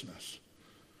righteousness.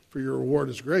 For your reward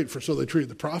is great, for so they treated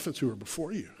the prophets who were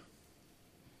before you.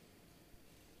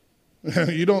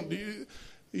 You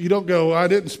don't go, I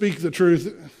didn't speak the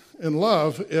truth in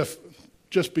love if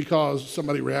just because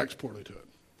somebody reacts poorly to it.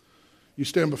 You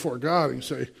stand before God and you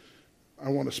say, I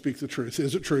want to speak the truth.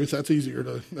 Is it truth?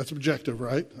 That's objective,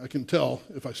 right? I can tell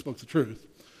if I spoke the truth.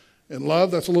 In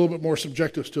love, that's a little bit more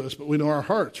subjective to us, but we know our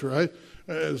hearts, right?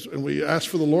 And we ask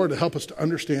for the Lord to help us to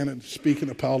understand and speak in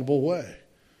a palatable way.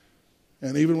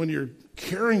 And even when you're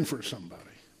caring for somebody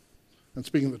and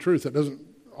speaking the truth, that doesn't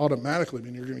automatically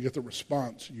mean you're going to get the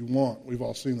response you want. We've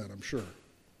all seen that, I'm sure.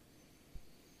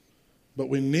 But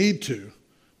we need to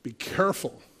be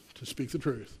careful to speak the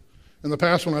truth. In the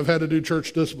past, when I've had to do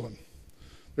church discipline,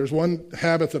 there's one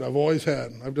habit that I've always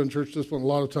had. I've done church discipline a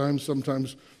lot of times.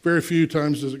 Sometimes, very few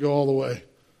times does it go all the way.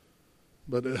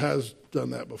 But it has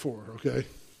done that before, okay?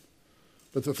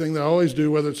 But the thing that I always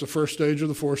do, whether it's the first stage or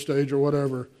the fourth stage or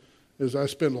whatever, is I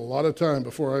spend a lot of time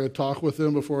before I talk with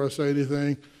them, before I say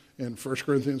anything, in 1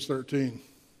 Corinthians 13,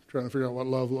 trying to figure out what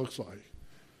love looks like,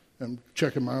 and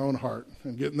checking my own heart,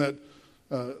 and getting that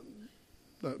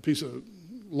piece of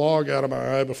log out of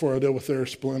my eye before I deal with their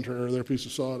splinter or their piece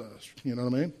of sawdust. You know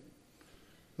what I mean?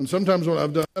 And sometimes when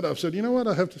I've done that, I've said, you know what,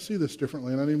 I have to see this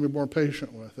differently, and I need to be more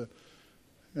patient with it.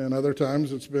 And other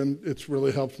times it's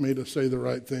really helped me to say the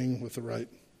right thing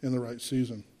in the right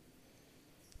season.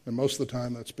 And most of the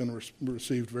time, that's been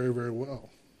received very, very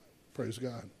well. Praise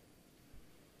God.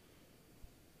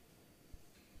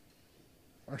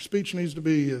 Our speech needs to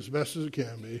be, as best as it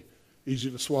can be,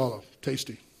 easy to swallow,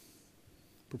 tasty,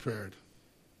 prepared.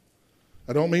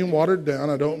 I don't mean watered down.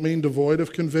 I don't mean devoid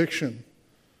of conviction,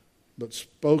 but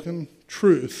spoken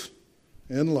truth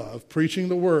in love, preaching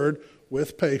the word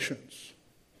with patience.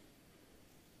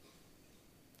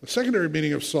 The secondary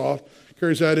meaning of salt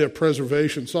carries the idea of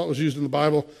preservation. Salt was used in the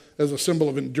Bible as a symbol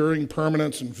of enduring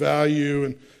permanence and value.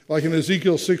 And like in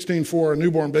Ezekiel 16:4, a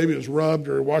newborn baby was rubbed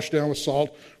or washed down with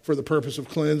salt for the purpose of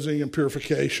cleansing and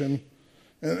purification.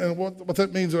 And what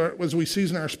that means as we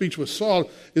season our speech with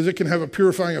salt is it can have a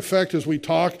purifying effect as we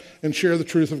talk and share the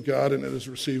truth of God, and it is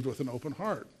received with an open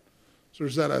heart. So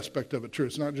there's that aspect of it too.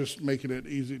 It's not just making it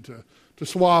easy to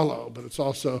swallow, but it's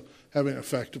also having an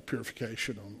effect of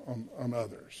purification on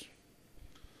others.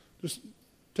 Just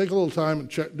take a little time and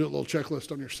do a little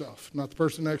checklist on yourself. Not the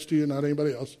person next to you, not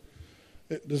anybody else.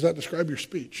 Does that describe your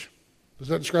speech? Does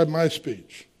that describe my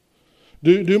speech?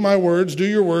 Do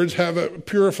your words have a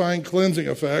purifying, cleansing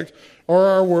effect? Or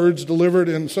are our words delivered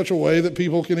in such a way that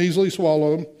people can easily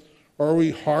swallow them? Or are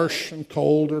we harsh and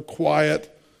cold or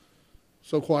quiet?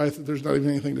 So quiet that there's not even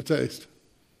anything to taste.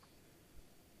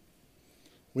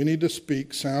 We need to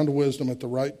speak sound wisdom at the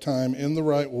right time, in the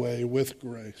right way, with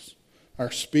grace. Our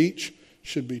speech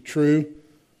should be true,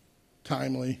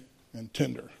 timely, and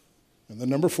tender. And then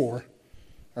number 4,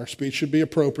 Our speech should be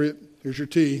appropriate. Here's your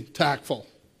T, tactful.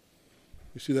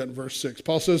 You see that in verse 6.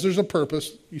 Paul says there's a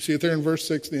purpose. You see it there in verse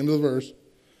 6, the end of the verse.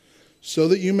 So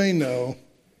that you may know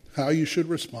how you should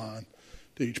respond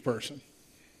to each person.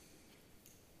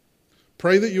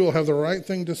 Pray that you will have the right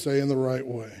thing to say in the right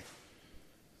way.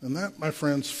 And that, my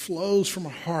friends, flows from a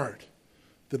heart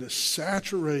that is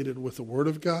saturated with the Word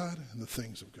of God and the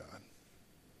things of God.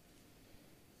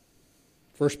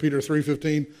 1 Peter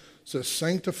 3:15 says,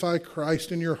 sanctify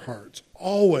Christ in your hearts,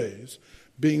 always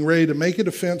being ready to make a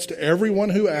defense to everyone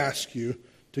who asks you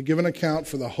to give an account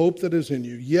for the hope that is in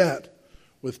you, yet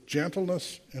with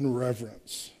gentleness and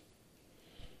reverence.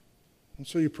 And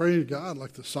so you pray to God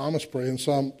like the psalmist prayed in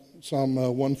Psalm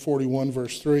 141,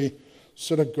 verse 3.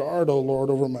 Set a guard, O Lord,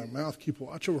 over my mouth. Keep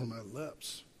watch over my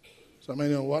lips, so I may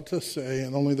know what to say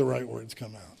and only the right words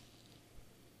come out.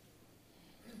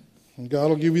 And God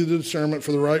will give you the discernment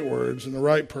for the right words and the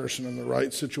right person in the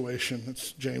right situation.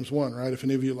 It's James 1, right? If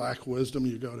any of you lack wisdom,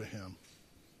 you go to him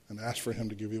and ask for him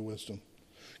to give you wisdom.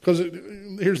 Because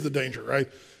here's the danger, right?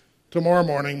 Tomorrow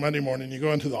morning, Monday morning, you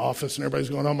go into the office and everybody's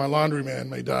going, oh, my laundryman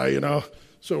may die,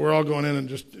 So we're all going in and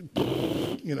just,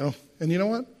 And you know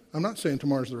what? I'm not saying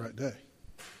tomorrow's the right day.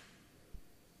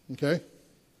 Okay?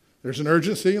 There's an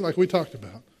urgency like we talked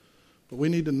about. But we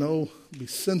need to be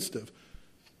sensitive.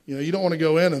 You don't want to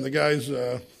go in and the guy's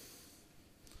in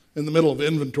the middle of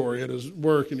inventory at his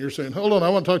work and you're saying, hold on, I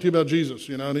want to talk to you about Jesus.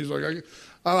 And he's like,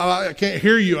 I can't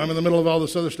hear you. I'm in the middle of all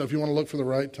this other stuff. You want to look for the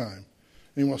right time.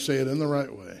 And you want to say it in the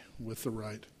right way with the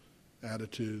right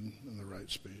attitude and the right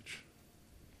speech.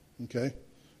 Okay?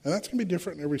 And that's going to be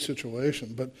different in every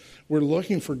situation. But we're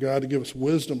looking for God to give us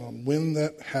wisdom on when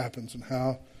that happens and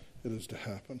how it is to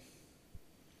happen.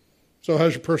 So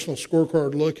how's your personal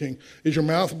scorecard looking? Is your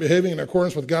mouth behaving in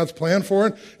accordance with God's plan for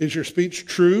it? Is your speech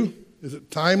true? Is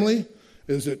it timely?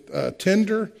 Is it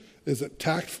tender? Is it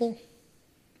tactful?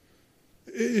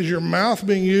 Is your mouth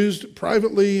being used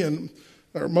privately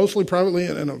or mostly privately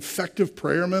in an effective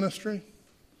prayer ministry?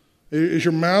 Is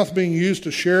your mouth being used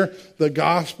to share the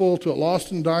gospel to a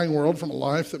lost and dying world from a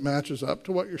life that matches up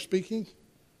to what you're speaking?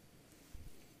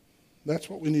 That's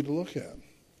what we need to look at.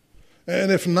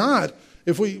 And if not,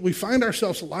 if we find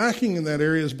ourselves lacking in that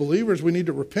area as believers, we need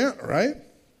to repent, right?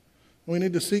 We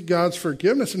need to seek God's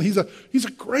forgiveness. And He's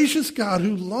a gracious God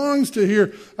who longs to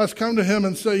hear us come to Him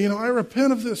and say, I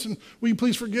repent of this, and will you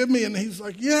please forgive me? And He's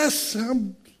like, yes,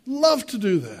 I'd love to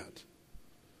do that.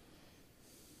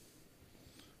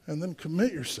 And then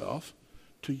commit yourself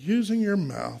to using your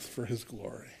mouth for His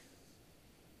glory.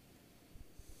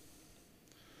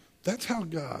 That's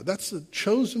the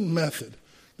chosen method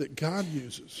that God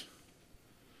uses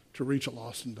to reach a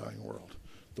lost and dying world.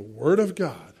 The Word of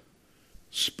God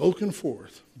spoken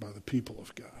forth by the people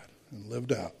of God and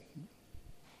lived out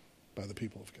by the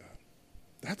people of God.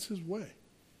 That's His way.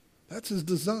 That's His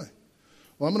design.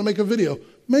 Well, I'm going to make a video.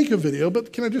 Make a video,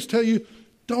 but can I just tell you,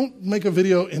 don't make a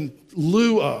video in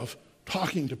lieu of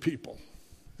talking to people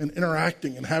and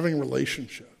interacting and having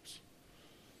relationships.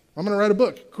 I'm going to write a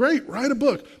book. Great, write a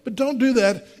book. But don't do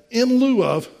that in lieu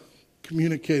of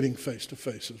communicating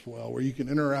face-to-face as well, where you can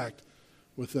interact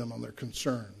with them on their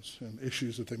concerns and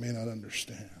issues that they may not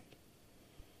understand.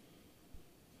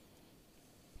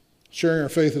 Sharing our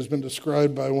faith has been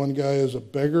described by one guy as a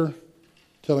beggar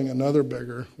telling another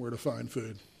beggar where to find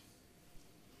food.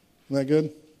 Isn't that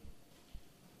good?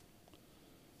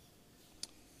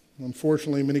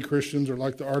 Unfortunately, many Christians are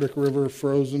like the Arctic River,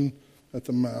 frozen at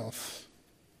the mouth.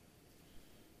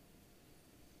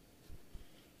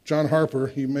 John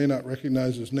Harper, you may not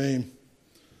recognize his name,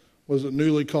 was a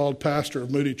newly called pastor of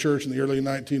Moody Church in the early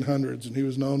 1900s, and he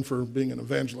was known for being an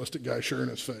evangelistic guy sharing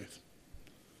his faith.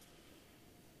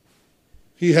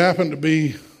 He happened to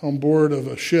be on board of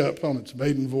a ship on its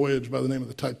maiden voyage by the name of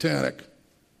the Titanic.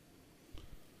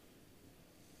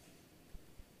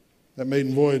 That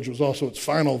maiden voyage was also its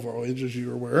final voyage, as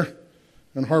you're aware,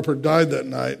 and Harper died that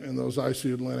night in those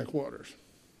icy Atlantic waters.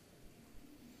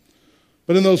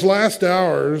 But in those last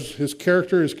hours, his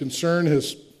character, his concern,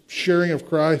 his sharing of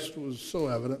Christ was so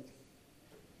evident,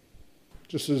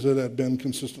 just as it had been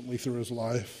consistently through his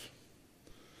life.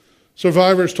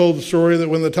 Survivors told the story that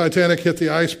when the Titanic hit the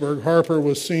iceberg, Harper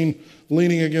was seen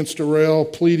leaning against a rail,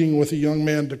 pleading with a young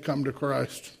man to come to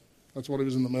Christ. That's what he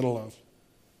was in the middle of.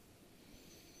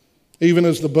 Even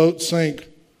as the boat sank,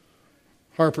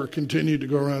 Harper continued to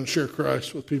go around and share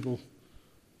Christ with people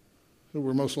who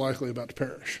were most likely about to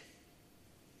perish.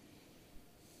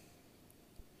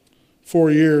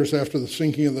 4 years after the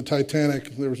sinking of the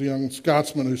Titanic, there was a young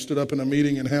Scotsman who stood up in a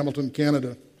meeting in Hamilton,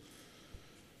 Canada.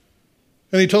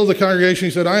 And he told the congregation,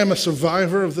 he said, I am a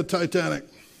survivor of the Titanic.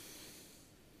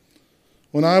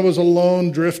 When I was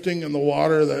alone drifting in the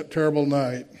water that terrible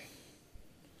night,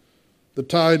 the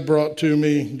tide brought to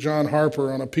me John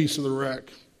Harper on a piece of the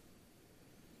wreck.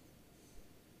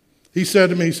 He said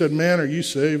to me, "Man, are you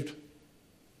saved?"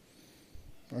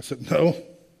 I said, "No."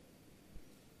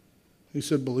 He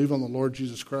said, "Believe on the Lord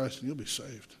Jesus Christ and you'll be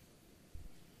saved."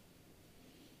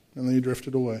 And then he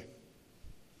drifted away.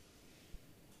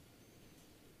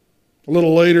 A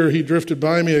little later, he drifted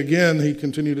by me again. He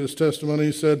continued his testimony.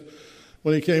 He said,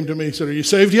 when he came to me, he said, "Are you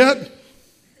saved yet?"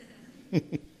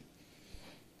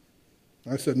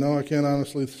 I said, "No, I can't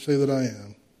honestly say that I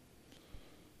am."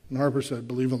 And Harper said,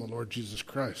 "Believe on the Lord Jesus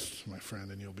Christ, my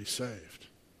friend, and you'll be saved."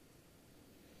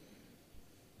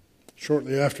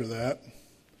 Shortly after that,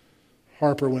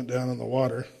 Harper went down in the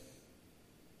water,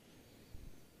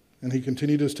 and he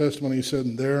continued his testimony. He said,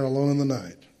 "And there, alone in the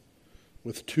night,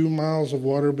 with 2 miles of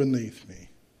water beneath me,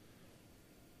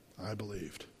 I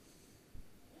believed."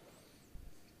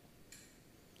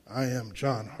 I am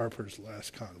John Harper's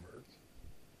last convert.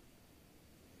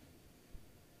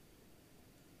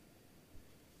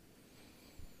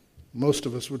 Most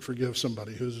of us would forgive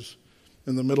somebody who's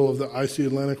in the middle of the icy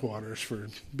Atlantic waters for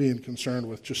being concerned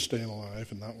with just staying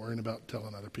alive and not worrying about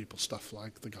telling other people stuff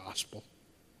like the gospel.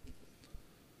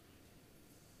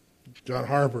 John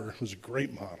Harper was a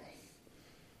great model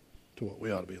to what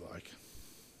we ought to be like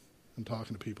in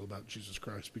talking to people about Jesus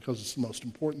Christ, because it's the most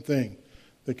important thing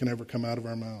that can ever come out of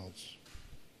our mouths.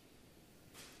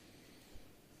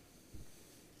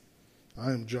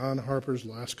 I am John Harper's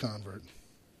last convert.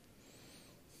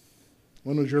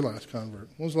 When was your last convert?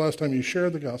 When was the last time you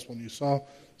shared the gospel and you saw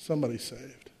somebody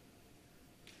saved?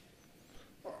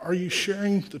 Are you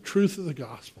sharing the truth of the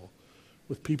gospel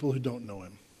with people who don't know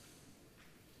him?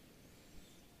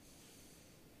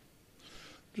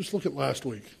 Just look at last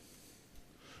week.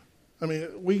 I mean,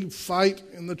 we fight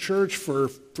in the church for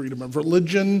freedom of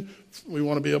religion. We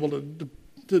want to be able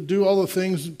to do all the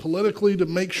things politically to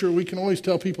make sure we can always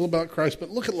tell people about Christ. But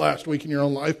look at last week in your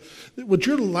own life. Would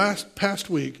your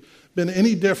past week been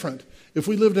any different if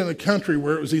we lived in a country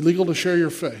where it was illegal to share your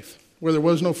faith, where there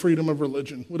was no freedom of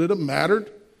religion? Would it have mattered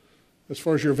as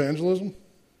far as your evangelism?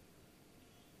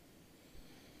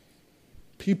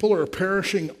 People are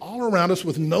perishing all around us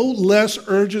with no less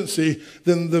urgency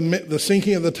than the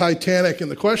sinking of the Titanic.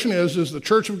 And the question is the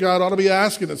Church of God ought to be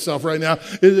asking itself right now,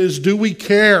 do we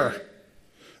care?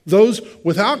 Those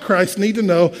without Christ need to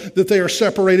know that they are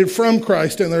separated from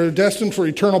Christ and they're destined for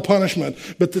eternal punishment,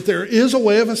 but that there is a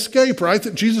way of escape, right?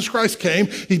 That Jesus Christ came,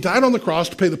 he died on the cross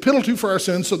to pay the penalty for our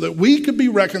sins so that we could be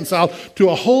reconciled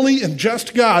to a holy and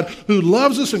just God who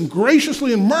loves us and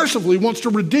graciously and mercifully wants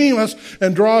to redeem us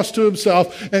and draw us to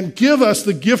himself and give us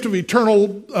the gift of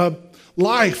eternal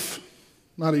life,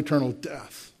 not eternal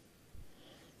death.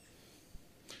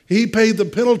 He paid the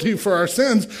penalty for our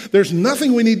sins. There's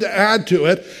nothing we need to add to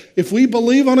it. If we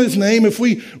believe on his name, if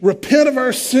we repent of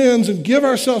our sins and give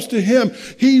ourselves to him,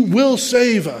 he will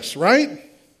save us, right?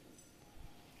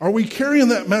 Are we carrying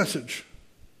that message?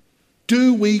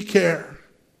 Do we care?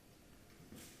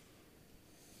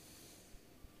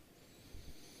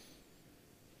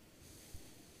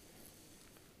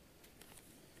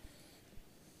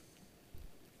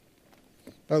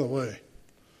 By the way,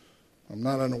 I'm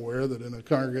not unaware that in a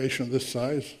congregation of this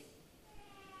size,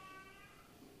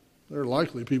 there are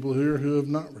likely people here who have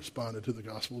not responded to the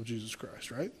gospel of Jesus Christ,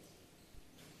 right?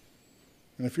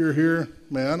 And if you're here,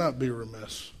 may I not be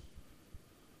remiss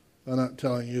by not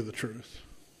telling you the truth.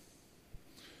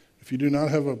 If you do not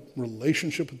have a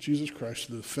relationship with Jesus Christ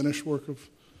through the finished work of,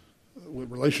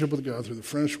 relationship with God through the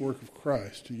finished work of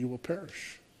Christ, you will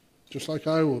perish, just like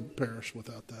I will perish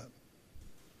without that.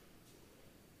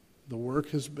 The work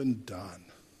has been done.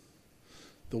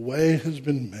 The way has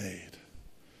been made.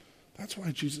 That's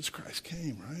why Jesus Christ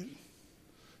came, right?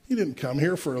 He didn't come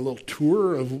here for a little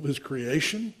tour of his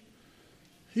creation.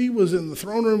 He was in the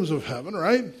throne rooms of heaven,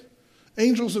 right?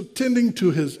 Angels attending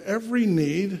to his every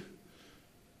need.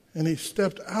 And he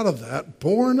stepped out of that,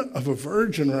 born of a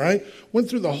virgin, right? Went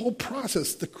through the whole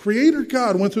process. The Creator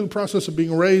God went through the process of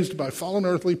being raised by fallen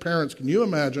earthly parents. Can you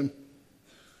imagine?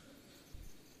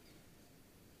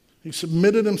 He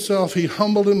submitted himself. He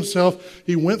humbled himself.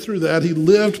 He went through that. He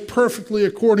lived perfectly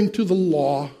according to the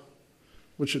law,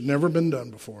 which had never been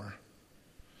done before.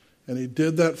 And he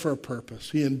did that for a purpose.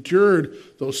 He endured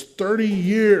those 30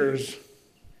 years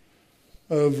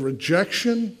of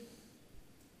rejection,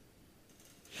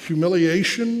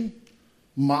 humiliation,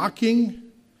 mocking,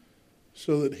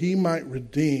 so that he might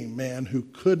redeem man who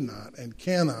could not and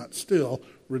cannot still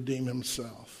redeem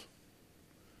himself.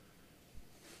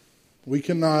 We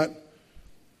cannot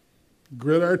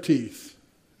grit our teeth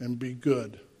and be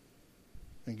good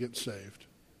and get saved.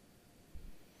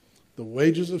 The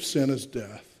wages of sin is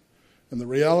death. And the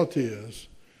reality is,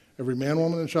 every man,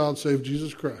 woman, and child save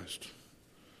Jesus Christ,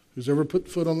 who's ever put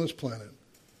foot on this planet,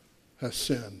 has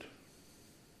sinned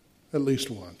at least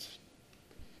once.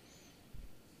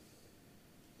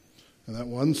 And that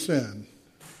one sin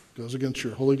goes against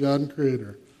your holy God and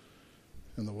Creator.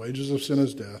 And the wages of sin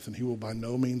is death, and he will by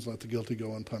no means let the guilty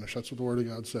go unpunished. That's what the Word of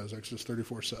God says, Exodus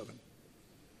 34:7.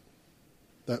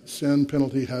 That sin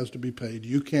penalty has to be paid.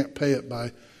 You can't pay it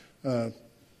by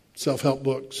self-help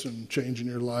books and changing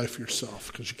your life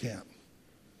yourself, because you can't.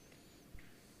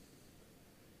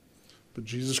 But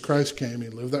Jesus Christ came, he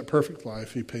lived that perfect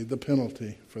life, he paid the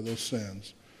penalty for those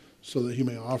sins so that he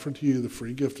may offer to you the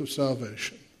free gift of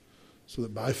salvation, so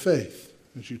that by faith,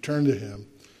 as you turn to him,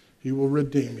 he will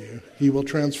redeem you, he will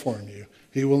transform you,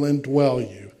 he will indwell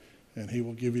you, and he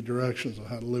will give you directions on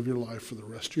how to live your life for the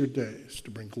rest of your days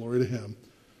to bring glory to him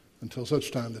until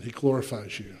such time that he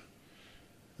glorifies you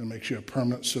and makes you a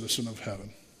permanent citizen of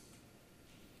heaven.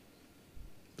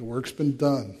 The work's been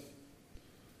done.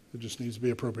 It just needs to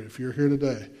be appropriate. If you're here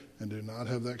today and do not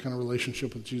have that kind of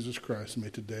relationship with Jesus Christ, may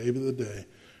today be the day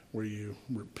where you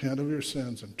repent of your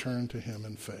sins and turn to him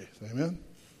in faith. Amen?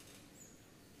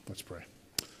 Let's pray.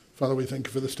 Father, we thank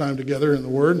you for this time together in the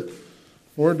Word.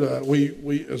 Lord,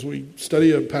 we as we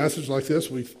study a passage like this,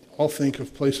 we all think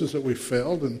of places that we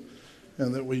failed and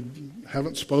that we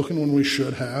haven't spoken when we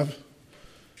should have.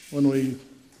 When we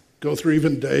go through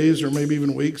even days or maybe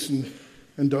even weeks and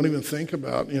don't even think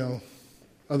about,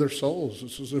 other souls.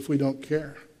 It's as if we don't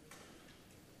care.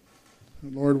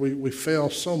 And Lord, we fail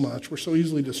so much. We're so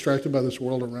easily distracted by this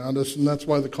world around us, and that's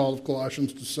why the call of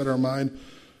Colossians to set our mind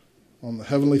on the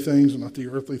heavenly things and not the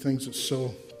earthly things is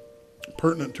so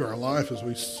pertinent to our life as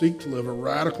we seek to live a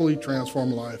radically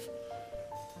transformed life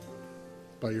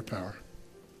by your power.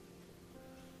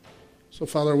 So,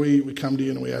 Father, we come to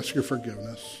you and we ask your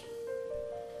forgiveness.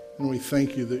 And we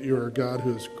thank you that you are a God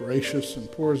who is gracious and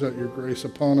pours out your grace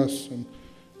upon us and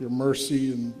your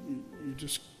mercy, and you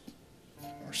just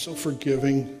are so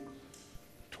forgiving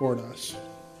toward us.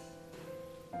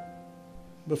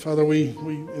 But Father,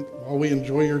 while we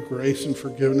enjoy your grace and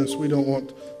forgiveness, we don't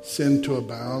want sin to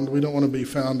abound. We don't want to be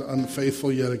found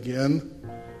unfaithful yet again.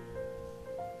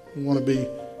 We want to be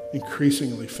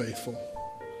increasingly faithful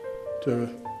to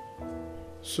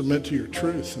submit to your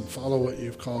truth and follow what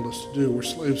you've called us to do. We're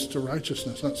slaves to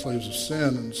righteousness, not slaves of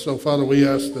sin. And so, Father, we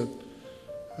ask that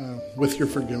with your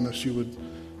forgiveness, you would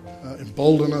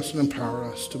embolden us and empower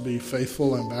us to be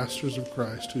faithful ambassadors of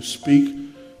Christ who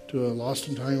speak to a lost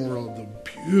and dying world the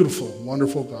beautiful,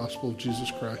 wonderful gospel of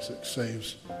Jesus Christ that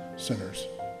saves sinners.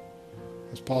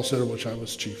 As Paul said, of which I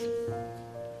was chief.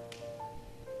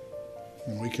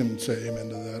 And we can say amen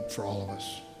to that for all of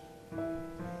us.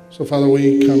 So, Father,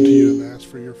 we come to you and ask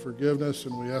for your forgiveness,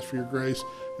 and we ask for your grace,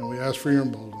 and we ask for your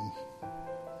emboldening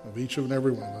of each and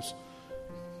every one of us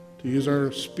to use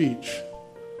our speech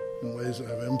in ways that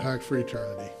have impact for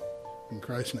eternity. In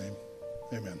Christ's name,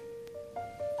 amen.